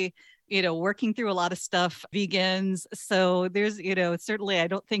very, working through a lot of stuff, vegans. So there's, certainly I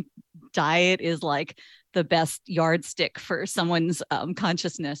don't think diet is like the best yardstick for someone's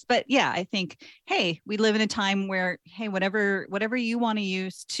consciousness. But yeah, I think, hey, we live in a time where, hey, whatever you want to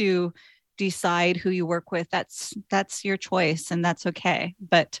use to decide who you work with, that's your choice, and that's okay.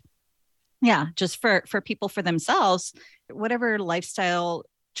 But yeah, just for people, for themselves, whatever lifestyle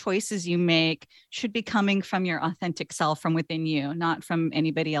choices you make should be coming from your authentic self, from within you, not from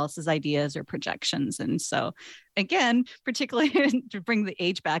anybody else's ideas or projections. And so again, particularly to bring the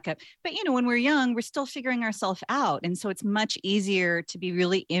age back up, but when we're young, we're still figuring ourselves out. And so it's much easier to be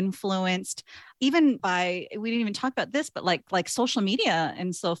really influenced, even by, we didn't even talk about this, but like social media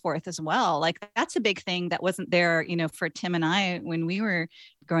and so forth as well. Like that's a big thing that wasn't there, for Tim and I when we were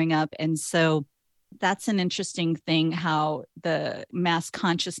growing up. And so that's an interesting thing, how the mass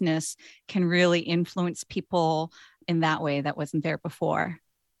consciousness can really influence people in that way that wasn't there before.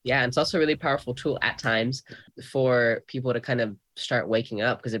 Yeah, and it's also a really powerful tool at times for people to kind of start waking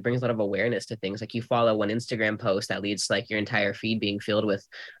up, because it brings a lot of awareness to things. Like you follow one Instagram post that leads to like your entire feed being filled with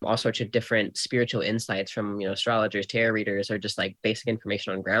all sorts of different spiritual insights from, astrologers, tarot readers, or just like basic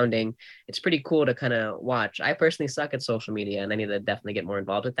information on grounding. It's pretty cool to kind of watch. I personally suck at social media, and I need to definitely get more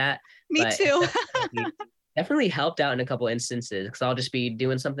involved with that. Me too. Definitely helped out in a couple instances, because I'll just be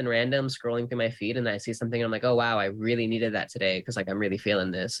doing something random, scrolling through my feed, and I see something and I'm like, oh wow, I really needed that today, because like I'm really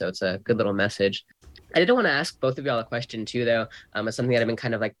feeling this. So it's a good little message. I did want to ask both of y'all a question too, though. It's something that I've been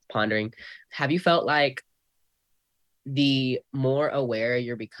kind of like pondering. Have you felt like the more aware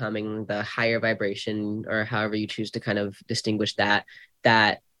you're becoming, the higher vibration, or however you choose to kind of distinguish that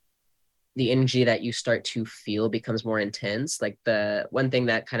the energy that you start to feel becomes more intense? Like the one thing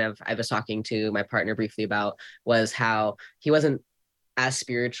that kind of I was talking to my partner briefly about was how he wasn't as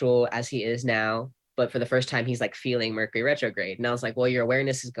spiritual as he is now, but for the first time he's like feeling Mercury retrograde. And I was like, well, your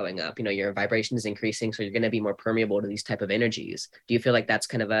awareness is going up, your vibration is increasing, so you're going to be more permeable to these type of energies. Do you feel like that's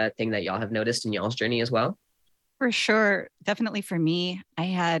kind of a thing that y'all have noticed in y'all's journey as well? For sure. Definitely for me, I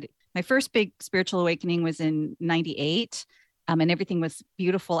had my first big spiritual awakening was in 98. And everything was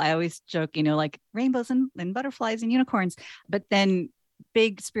beautiful. I always joke, like rainbows and butterflies and unicorns. But then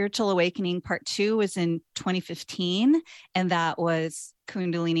big spiritual awakening part 2 was in 2015. And that was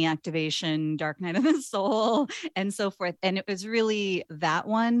Kundalini activation, dark night of the soul, and so forth. And it was really that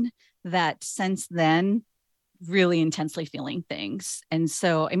one that since then really intensely feeling things. And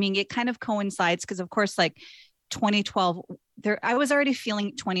so, I mean, it kind of coincides because of course, like 2012 there, I was already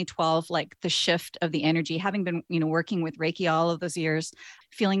feeling 2012, like the shift of the energy, having been, working with Reiki all of those years,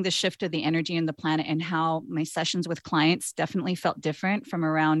 feeling the shift of the energy in the planet and how my sessions with clients definitely felt different from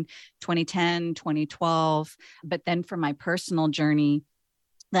around 2010, 2012. But then for my personal journey,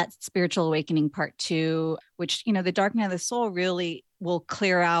 that spiritual awakening part 2, which, the dark night of the soul really will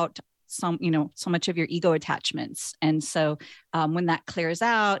clear out some, so much of your ego attachments. And so when that clears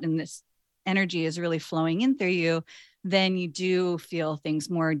out and this energy is really flowing in through you, then you do feel things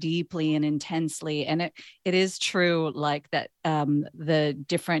more deeply and intensely. And it is true, like that the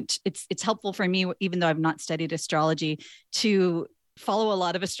different, it's helpful for me, even though I've not studied astrology, to follow a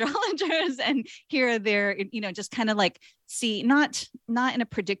lot of astrologers and here or there, just kind of like see, not in a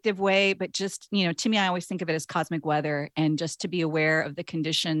predictive way, but just, to me, I always think of it as cosmic weather, and just to be aware of the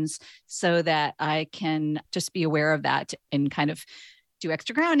conditions so that I can just be aware of that and kind of do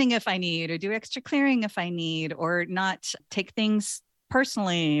extra grounding if I need, or do extra clearing if I need, or not take things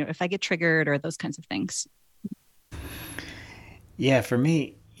personally if I get triggered, or those kinds of things. Yeah, for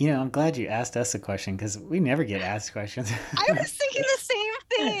me, I'm glad you asked us a question because we never get asked questions. I was thinking the same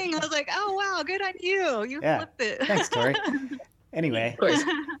thing. I was like, oh, wow, good on you. You flipped it. Thanks, Tori. Anyway, Of course.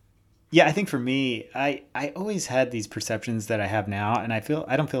 Yeah, I think for me, I always had these perceptions that I have now, and I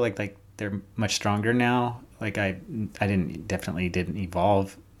don't feel like they're much stronger now. Like I definitely didn't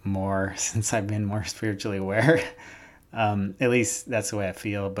evolve more since I've been more spiritually aware. At least that's the way I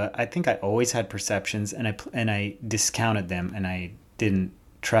feel. But I think I always had perceptions, and I discounted them, and I didn't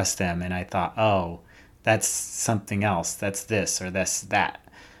trust them, and I thought, oh, that's something else. That's this or that's that.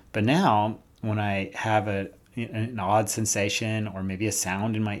 But now, when I have an odd sensation, or maybe a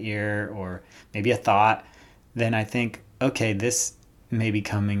sound in my ear, or maybe a thought, then I think, okay, this may be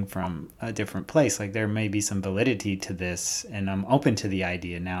coming from a different place. Like there may be some validity to this, and I'm open to the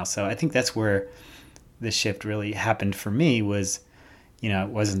idea now. So I think that's where the shift really happened for me was, it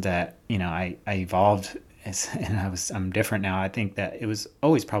wasn't that, I evolved and I'm different now. I think that it was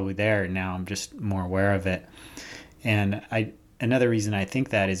always probably there. And now I'm just more aware of it. And another reason I think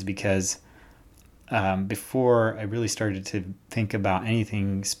that is because before I really started to think about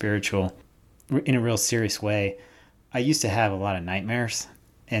anything spiritual in a real serious way, I used to have a lot of nightmares,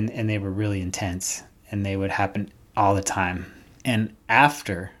 and they were really intense, and they would happen all the time. And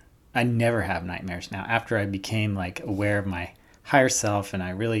I never have nightmares now. After I became like aware of my higher self, and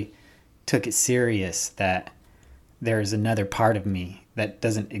I really took it serious that there's another part of me that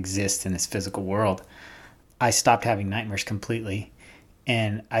doesn't exist in this physical world, I stopped having nightmares completely.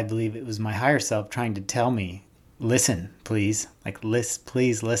 And I believe it was my higher self trying to tell me, listen, please,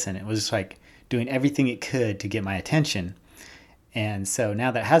 please listen. It was just like doing everything it could to get my attention. And so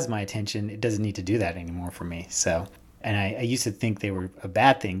now that it has my attention, it doesn't need to do that anymore for me. So, and I used to think they were a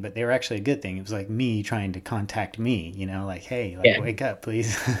bad thing, but they were actually a good thing. It was like me trying to contact me, like, hey, wake up,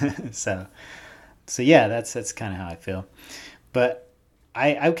 please. So yeah, that's kind of how I feel. But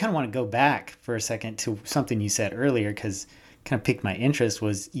I kind of want to go back for a second to something you said earlier, because kind of piqued my interest.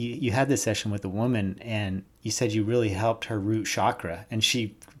 Was you had this session with a woman, and you said you really helped her root chakra, and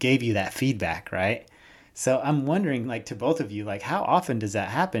she gave you that feedback, right? So I'm wondering, like, to both of you, like, how often does that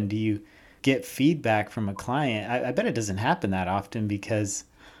happen? Do you get feedback from a client? I bet it doesn't happen that often, because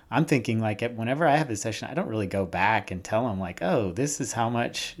I'm thinking, like, whenever I have a session, I don't really go back and tell them, like, oh, this is how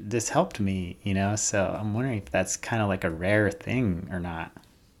much this helped me, So I'm wondering if that's kind of like a rare thing or not.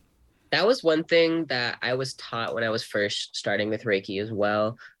 That was one thing that I was taught when I was first starting with Reiki as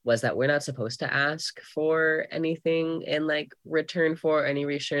well, was that we're not supposed to ask for anything in like return for any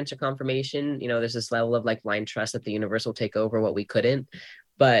reassurance or confirmation. There's this level of like blind trust that the universe will take over what we couldn't.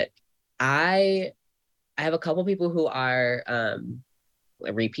 But I have a couple people who are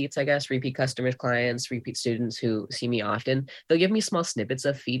repeats, I guess, repeat customers, clients, repeat students who see me often. They'll give me small snippets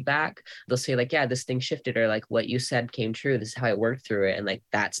of feedback. They'll say like, yeah, this thing shifted, or like what you said came true. This is how I worked through it. And like,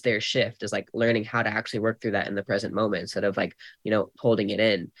 that's their shift, is like learning how to actually work through that in the present moment instead of like, holding it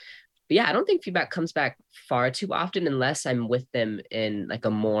in. But yeah, I don't think feedback comes back far too often unless I'm with them in like a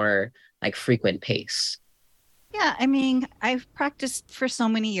more like frequent pace. Yeah, I mean, I've practiced for so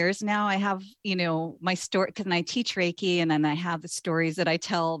many years now. I have, my story because I teach Reiki, and then I have the stories that I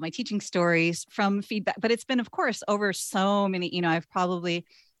tell, my teaching stories from feedback. But it's been, of course, over so many,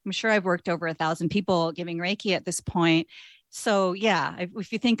 I'm sure I've worked over 1,000 people giving Reiki at this point. So yeah,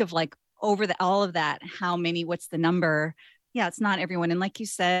 if you think of like over all of that, how many, what's the number? Yeah, it's not everyone. And like you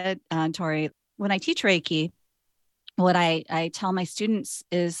said, Tori, when I teach Reiki, what I tell my students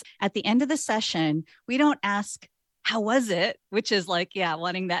is at the end of the session, we don't ask, how was it? Which is like, yeah,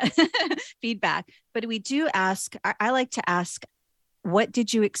 wanting that feedback. But we do ask, I like to ask, what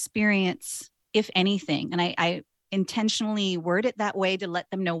did you experience, if anything? And I intentionally word it that way to let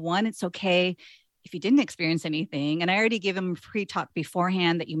them know, one, it's okay if you didn't experience anything. And I already give them pre-talk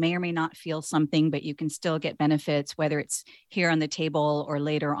beforehand that you may or may not feel something, but you can still get benefits, whether it's here on the table or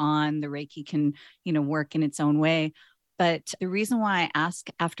later on. The Reiki can, work in its own way. But the reason why I ask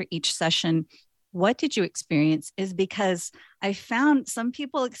after each session, what did you experience, is because I found some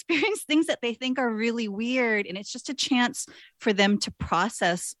people experience things that they think are really weird. And it's just a chance for them to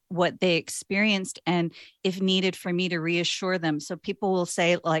process what they experienced, and if needed, for me to reassure them. So people will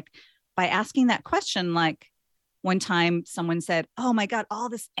say, like, by asking that question, like one time someone said, oh my God, all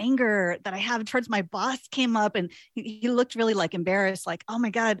this anger that I have towards my boss came up, and he looked really like embarrassed, like, oh my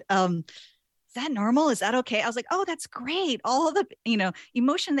God, is that normal? Is that okay? I was like, oh, that's great. All the,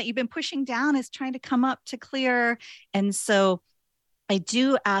 emotion that you've been pushing down is trying to come up to clear. And so I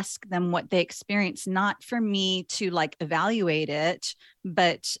do ask them what they experience, not for me to like evaluate it,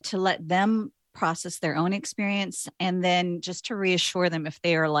 but to let them process their own experience. And then just to reassure them if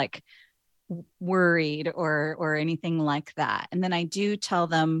they are like worried or anything like that. And then I do tell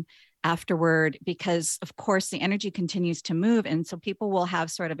them afterward, because of course the energy continues to move. And so people will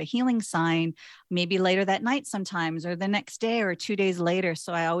have sort of a healing sign, maybe later that night sometimes, or the next day or 2 days later.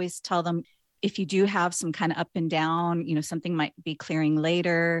 So I always tell them, if you do have some kind of up and down, something might be clearing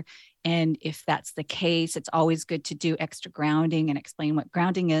later. And if that's the case, it's always good to do extra grounding and explain what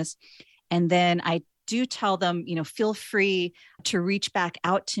grounding is. And then I do tell them, feel free to reach back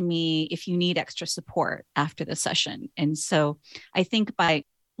out to me if you need extra support after the session. And so I think by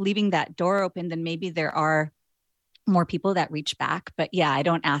leaving that door open, then maybe there are more people that reach back. But yeah, I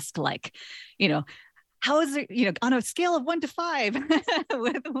don't ask like, how is it, on a scale of 1 to 5,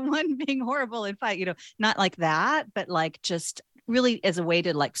 with 1 being horrible and 5, not like that, but like just really as a way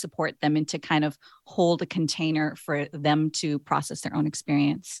to like support them and to kind of hold a container for them to process their own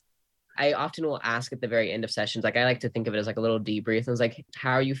experience. I often will ask at the very end of sessions, like I like to think of it as like a little debrief. And it's like,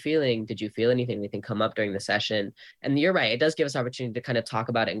 how are you feeling? Did you feel anything come up during the session? And you're right, it does give us opportunity to kind of talk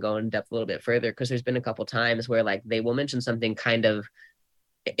about it and go in depth a little bit further, because there's been a couple times where like they will mention something kind of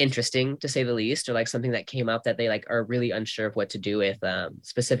interesting, to say the least, or like something that came up that they like are really unsure of what to do with.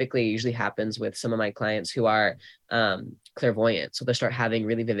 Specifically, it usually happens with some of my clients who are clairvoyant. So they'll start having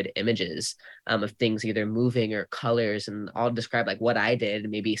really vivid images of things either moving or colors, and I'll describe like what I did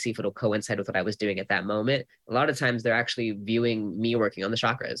and maybe see if it'll coincide with what I was doing at that moment. A lot of times they're actually viewing me working on the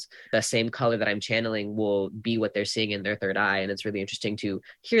chakras. The same color that I'm channeling will be what they're seeing in their third eye. And it's really interesting to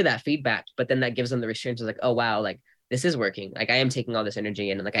hear that feedback, but then that gives them the reassurance of like, oh wow, like this is working. Like I am taking all this energy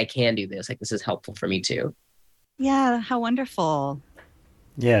in, and like I can do this. Like this is helpful for me too. Yeah, how wonderful.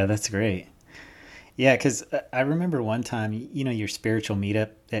 Yeah, that's great. Yeah, because I remember one time, your spiritual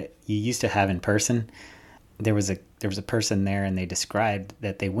meetup that you used to have in person. There was a person there, and they described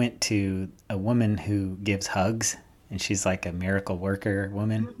that they went to a woman who gives hugs, and she's like a miracle worker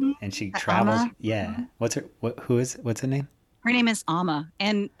woman, mm-hmm. and she travels. Amma. Yeah, mm-hmm. What's her name? Her name is Amma,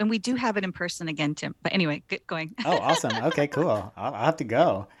 and we do have it in person again, Tim. But anyway, get going. Oh, awesome. Okay, cool. I'll have to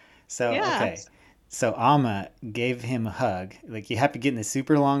go. So, yeah. Okay. So Amma gave him a hug. Like you have to get in this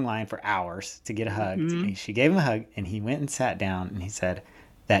super long line for hours to get a hug. Mm-hmm. She gave him a hug, and he went and sat down, and he said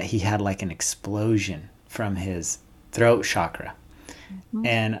that he had like an explosion from his throat chakra. Mm-hmm.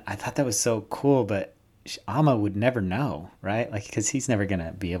 And I thought that was so cool, but Amma would never know, right? Like, because he's never going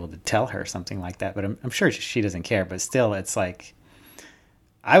to be able to tell her something like that. But I'm sure she doesn't care. But still, it's like,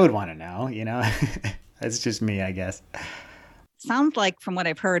 I would want to know, It's just me, I guess. Sounds like, from what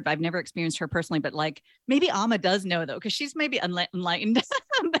I've heard, but I've never experienced her personally, but like maybe Amma does know though, because she's maybe enlightened.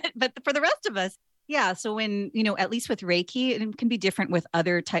 but for the rest of us, yeah. So when, at least with Reiki, it can be different with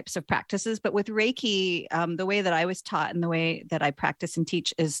other types of practices, but with Reiki, the way that I was taught and the way that I practice and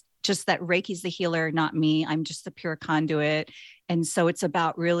teach is just that Reiki's the healer, not me. I'm just the pure conduit. And so it's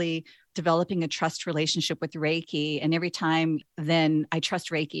about really developing a trust relationship with Reiki. And every time then I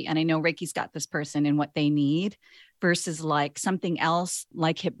trust Reiki, and I know Reiki's got this person and what they need. versus like something else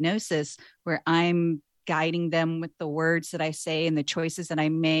like hypnosis, where I'm guiding them with the words that I say and the choices that I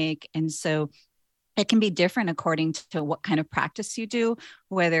make. And so it can be different according to what kind of practice you do,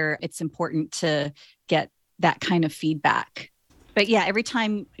 whether it's important to get that kind of feedback. But yeah, every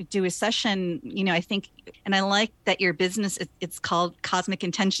time you do a session, I think, and I like that your business, it's called Cosmic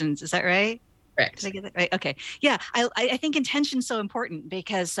Intentions. Is that right? Correct. Did I get that right? Okay. Yeah. I think intention's so important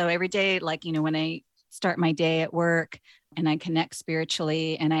because so every day, like, when I start my day at work and I connect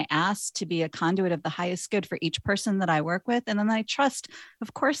spiritually and I ask to be a conduit of the highest good for each person that I work with. And then I trust,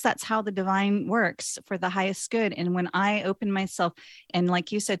 of course, that's how the divine works for the highest good. And when I open myself and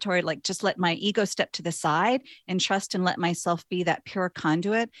like you said, Tori, like just let my ego step to the side and trust and let myself be that pure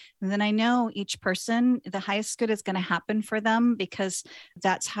conduit, then I know each person, the highest good is going to happen for them because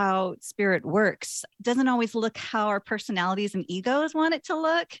that's how spirit works. It doesn't always look how our personalities and egos want it to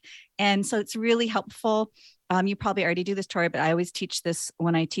look. And so it's really helpful. You probably already do this, Tori, but I always teach this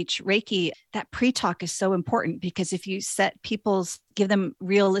when I teach Reiki. That pre-talk is so important because if you give them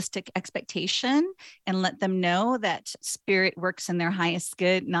realistic expectation and let them know that spirit works in their highest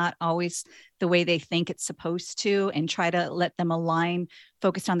good, not always the way they think it's supposed to, and try to let them align,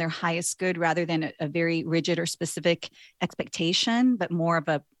 focus on their highest good rather than a very rigid or specific expectation, but more of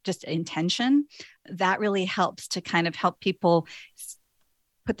a just intention, that really helps to kind of help people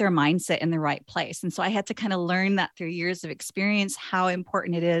put their mindset in the right place. And so I had to kind of learn that through years of experience, how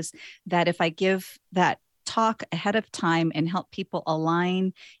important it is that if I give that talk ahead of time and help people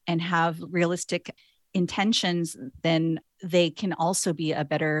align and have realistic intentions, then they can also be a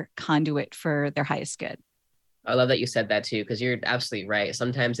better conduit for their highest good. I love that you said that too, because you're absolutely right.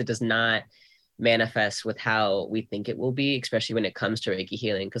 Sometimes it does not manifest with how we think it will be, especially when it comes to Reiki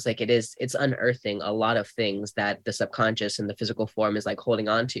healing, because like it's unearthing a lot of things that the subconscious and the physical form is like holding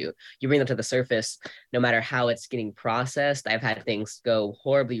on to. You bring them to the surface, no matter how it's getting processed. I've had things go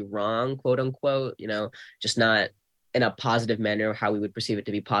horribly wrong, quote unquote, just not in a positive manner, how we would perceive it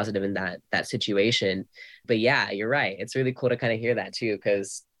to be positive in that situation. But yeah, you're right. It's really cool to kind of hear that too,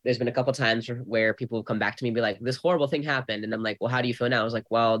 because there's been a couple times where people have come back to me and be like, this horrible thing happened. And I'm like, well, how do you feel now? I was like,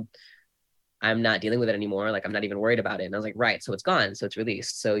 well, I'm not dealing with it anymore. Like, I'm not even worried about it. And I was like, right. So it's gone. So it's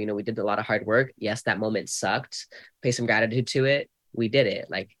released. So, we did a lot of hard work. Yes, that moment sucked. Pay some gratitude to it. We did it.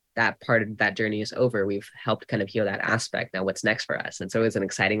 Like, that part of that journey is over. We've helped kind of heal that aspect. Now what's next for us? And so it's an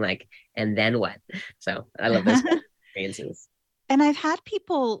exciting, and then what? So I love those experiences. And I've had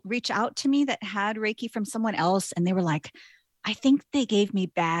people reach out to me that had Reiki from someone else. And they were like, I think they gave me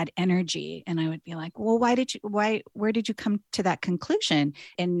bad energy. And I would be like, well, where did you come to that conclusion?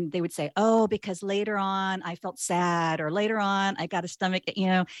 And they would say, oh, because later on I felt sad, or later on I got a stomach,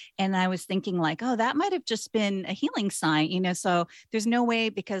 and I was thinking like, oh, that might've just been a healing sign, so there's no way,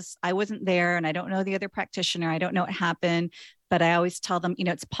 because I wasn't there and I don't know the other practitioner. I don't know what happened, but I always tell them,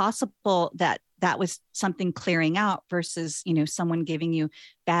 it's possible that was something clearing out versus, someone giving you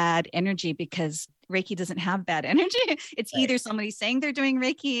bad energy, because Reiki doesn't have bad energy. It's right. Either somebody saying they're doing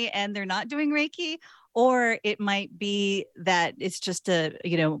Reiki and they're not doing Reiki, or it might be that it's just a,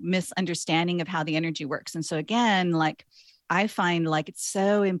 misunderstanding of how the energy works. And so again, I find it's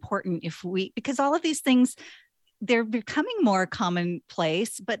so important because all of these things, they're becoming more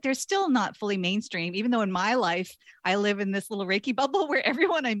commonplace, but they're still not fully mainstream, even though in my life, I live in this little Reiki bubble where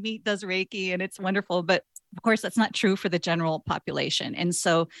everyone I meet does Reiki and it's wonderful. But of course, that's not true for the general population. And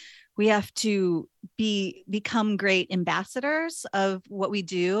so we have to become great ambassadors of what we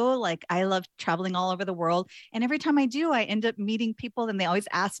do. Like, I love traveling all over the world. And every time I do, I end up meeting people and they always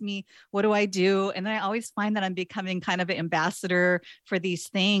ask me, what do I do? And then I always find that I'm becoming kind of an ambassador for these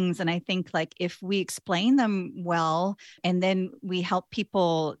things. And I think if we explain them well, and then we help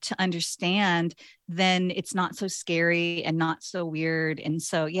people to understand, then it's not so scary and not so weird. And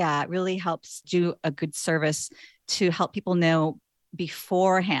so, yeah, it really helps do a good service to help people know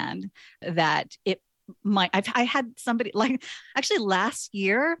beforehand that I had somebody actually last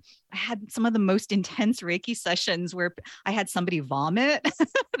year, I had some of the most intense Reiki sessions where I had somebody vomit.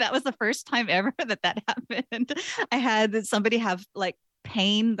 That was the first time ever that happened. I had somebody have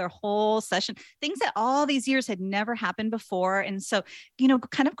pain their whole session, things that all these years had never happened before. And so,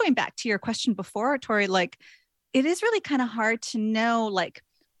 kind of going back to your question before, Tori, it is really kind of hard to know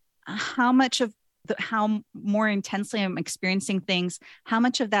how much of how more intensely I'm experiencing things, how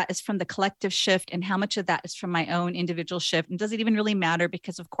much of that is from the collective shift and how much of that is from my own individual shift. And does it even really matter?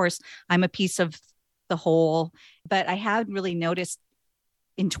 Because of course I'm a piece of the whole, but I had really noticed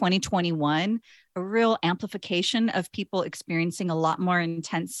in 2021, a real amplification of people experiencing a lot more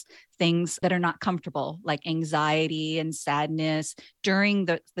intense things that are not comfortable, like anxiety and sadness during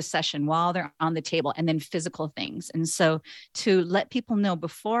the session while they're on the table, and then physical things. And so to let people know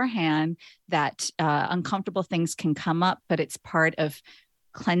beforehand that uncomfortable things can come up, but it's part of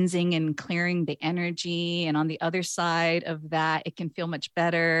cleansing and clearing the energy. And on the other side of that, it can feel much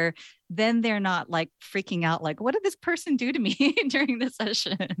better. Then they're not like freaking out, like, what did this person do to me during the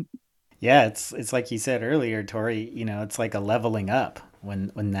session? Yeah, it's like you said earlier, Tori, it's like a leveling up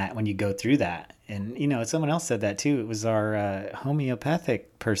when you go through that. And, someone else said that too. It was our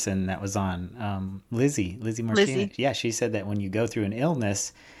homeopathic person that was on, Lizzie Martinez. Lizzie. Yeah, she said that when you go through an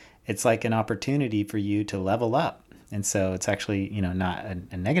illness, it's like an opportunity for you to level up. And so it's actually, not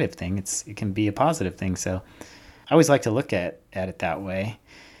a negative thing. It can be a positive thing. So I always like to look at it that way.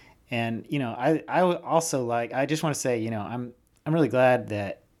 And, I also I just want to say, I'm really glad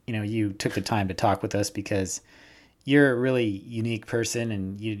that, you took the time to talk with us, because you're a really unique person,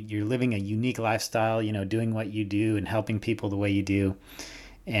 and you're living a unique lifestyle, doing what you do and helping people the way you do.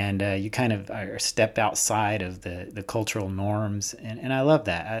 And you kind of are stepped outside of the cultural norms. And I love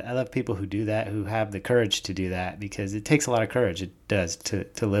that. I love people who do that, who have the courage to do that, because it takes a lot of courage. It does,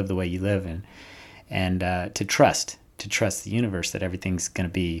 to live the way you live, and to trust the universe that everything's going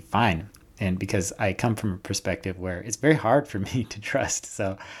to be fine. And because I come from a perspective where it's very hard for me to trust.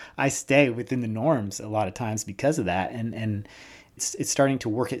 So I stay within the norms a lot of times because of that. And it's starting to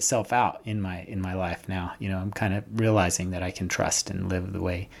work itself out in my life now. I'm kind of realizing that I can trust and live the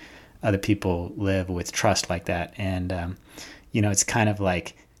way other people live, with trust like that. And, it's kind of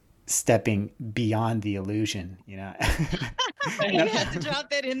like stepping beyond the illusion, You had to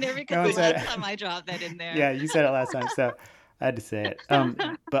drop that in there, because the last time I dropped that in there. Yeah, you said it last time, so I had to say it.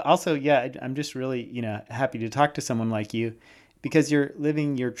 But also, yeah, I'm just really, happy to talk to someone like you, because you're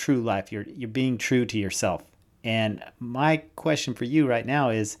living your true life. You're being true to yourself. And my question for you right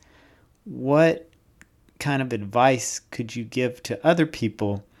now is, what kind of advice could you give to other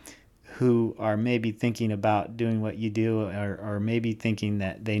people who are maybe thinking about doing what you do, or maybe thinking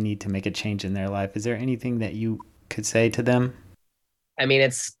that they need to make a change in their life? Is there anything that you could say to them? I mean,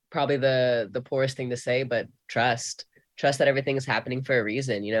 it's probably the poorest thing to say, but trust that everything is happening for a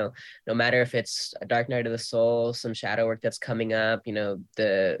reason. No matter if it's a dark night of the soul, some shadow work that's coming up,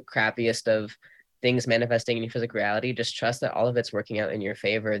 the crappiest of things manifesting in your physical reality, just trust that all of it's working out in your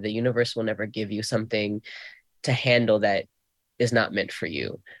favor. The universe will never give you something to handle that is not meant for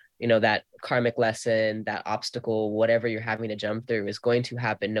you. That karmic lesson, that obstacle, whatever you're having to jump through is going to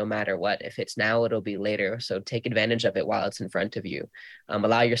happen no matter what. If it's now, it'll be later. So take advantage of it while it's in front of you.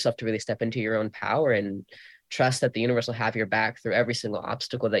 Allow yourself to really step into your own power, and trust that the universe will have your back through every single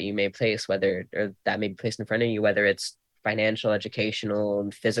obstacle that you may face, whether or that may be placed in front of you, whether it's financial, educational,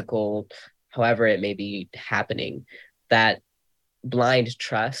 physical, however it may be happening. That blind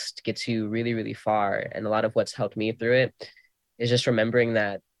trust gets you really, really far. And a lot of what's helped me through it is just remembering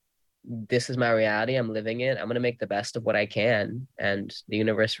that this is my reality. I'm living it. I'm going to make the best of what I can. And the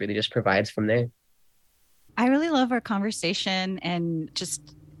universe really just provides from there. I really love our conversation, and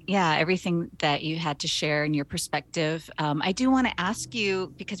just, everything that you had to share in your perspective. I do want to ask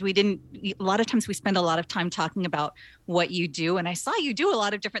you, because a lot of times we spend a lot of time talking about what you do, and I saw you do a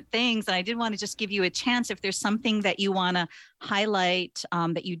lot of different things, and I did want to just give you a chance, if there's something that you want to highlight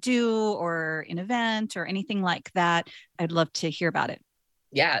that you do, or an event or anything like that, I'd love to hear about it.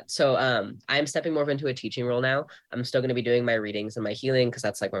 Yeah, so I'm stepping more into a teaching role now. I'm still going to be doing my readings and my healing, because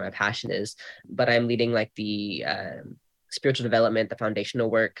that's like where my passion is. But I'm leading like the spiritual development, the foundational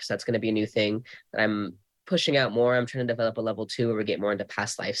work. So that's going to be a new thing that I'm pushing out more. I'm trying to develop a level 2 where we get more into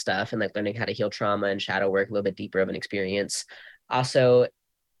past life stuff and like learning how to heal trauma and shadow work, a little bit deeper of an experience. Also,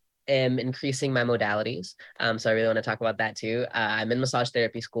 am increasing my modalities. So I really want to talk about that too. I'm in massage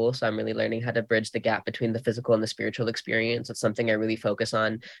therapy school, so I'm really learning how to bridge the gap between the physical and the spiritual experience. It's something I really focus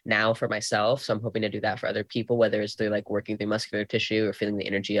on now for myself. So I'm hoping to do that for other people, whether it's through like working through muscular tissue or feeling the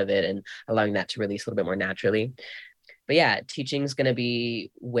energy of it and allowing that to release a little bit more naturally. But yeah, teaching is going to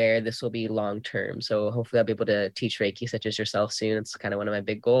be where this will be long term. So hopefully I'll be able to teach Reiki such as yourself soon. It's kind of one of my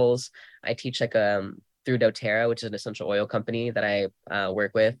big goals. I teach like through doTERRA, which is an essential oil company that I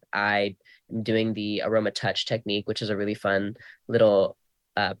work with. I am doing the Aroma Touch technique, which is a really fun little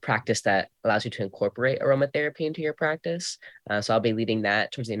practice that allows you to incorporate aromatherapy into your practice. So I'll be leading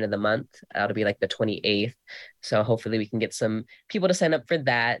that towards the end of the month. That'll be like the 28th. So hopefully we can get some people to sign up for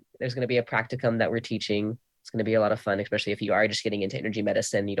that. There's going to be a practicum that we're teaching. It's going to be a lot of fun, especially if you are just getting into energy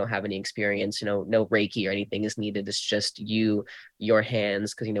medicine, you don't have any experience, no Reiki or anything is needed. It's just your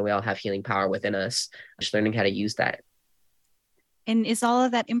hands, because, we all have healing power within us, just learning how to use that. And is all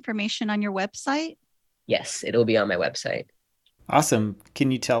of that information on your website? Yes, it'll be on my website. Awesome.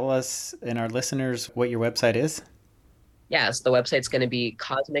 Can you tell us and our listeners what your website is? Yeah, so the website's going to be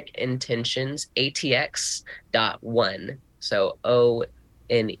Cosmic Intentions ATX.1. So ONE.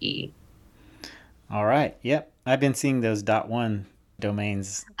 All right. Yep. I've been seeing those .1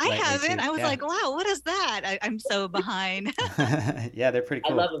 domains. I lately, haven't. too. I was Yeah. like, wow, what is that? I'm so behind. Yeah, they're pretty I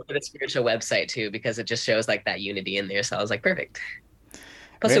cool. love it for the spiritual website too, because it just shows like that unity in there. So I was like, perfect.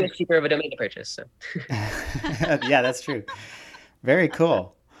 Plus, it was cheaper of a domain to purchase. So. Yeah, that's true. Very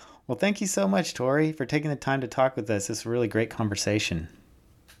cool. Well, thank you so much, Tori, for taking the time to talk with us. This is a really great conversation.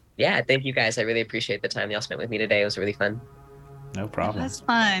 Yeah, thank you guys. I really appreciate the time y'all spent with me today. It was really fun. No problem. That's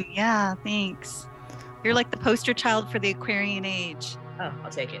fun. Yeah, thanks. You're like the poster child for the Aquarian age. Oh, I'll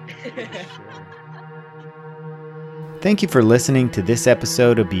take it. Thank you for listening to this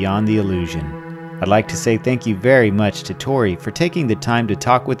episode of Beyond the Illusion. I'd like to say thank you very much to Tori for taking the time to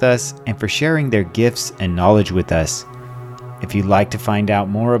talk with us and for sharing their gifts and knowledge with us. If you'd like to find out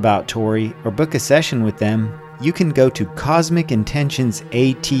more about Tori or book a session with them, you can go to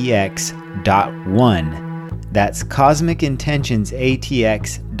CosmicIntentionsATX.1. That's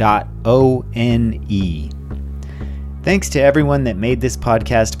CosmicIntentionsATX.ONE. Thanks to everyone that made this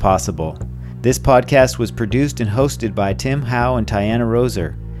podcast possible. This podcast was produced and hosted by Tim Howe and Tiana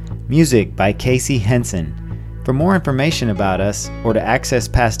Roser. Music by Casey Henson. For more information about us or to access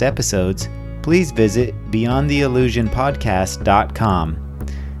past episodes, please visit BeyondTheIllusionPodcast.com.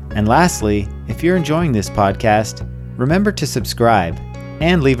 And lastly, if you're enjoying this podcast, remember to subscribe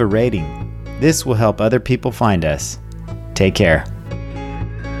and leave a rating. This will help other people find us. Take care.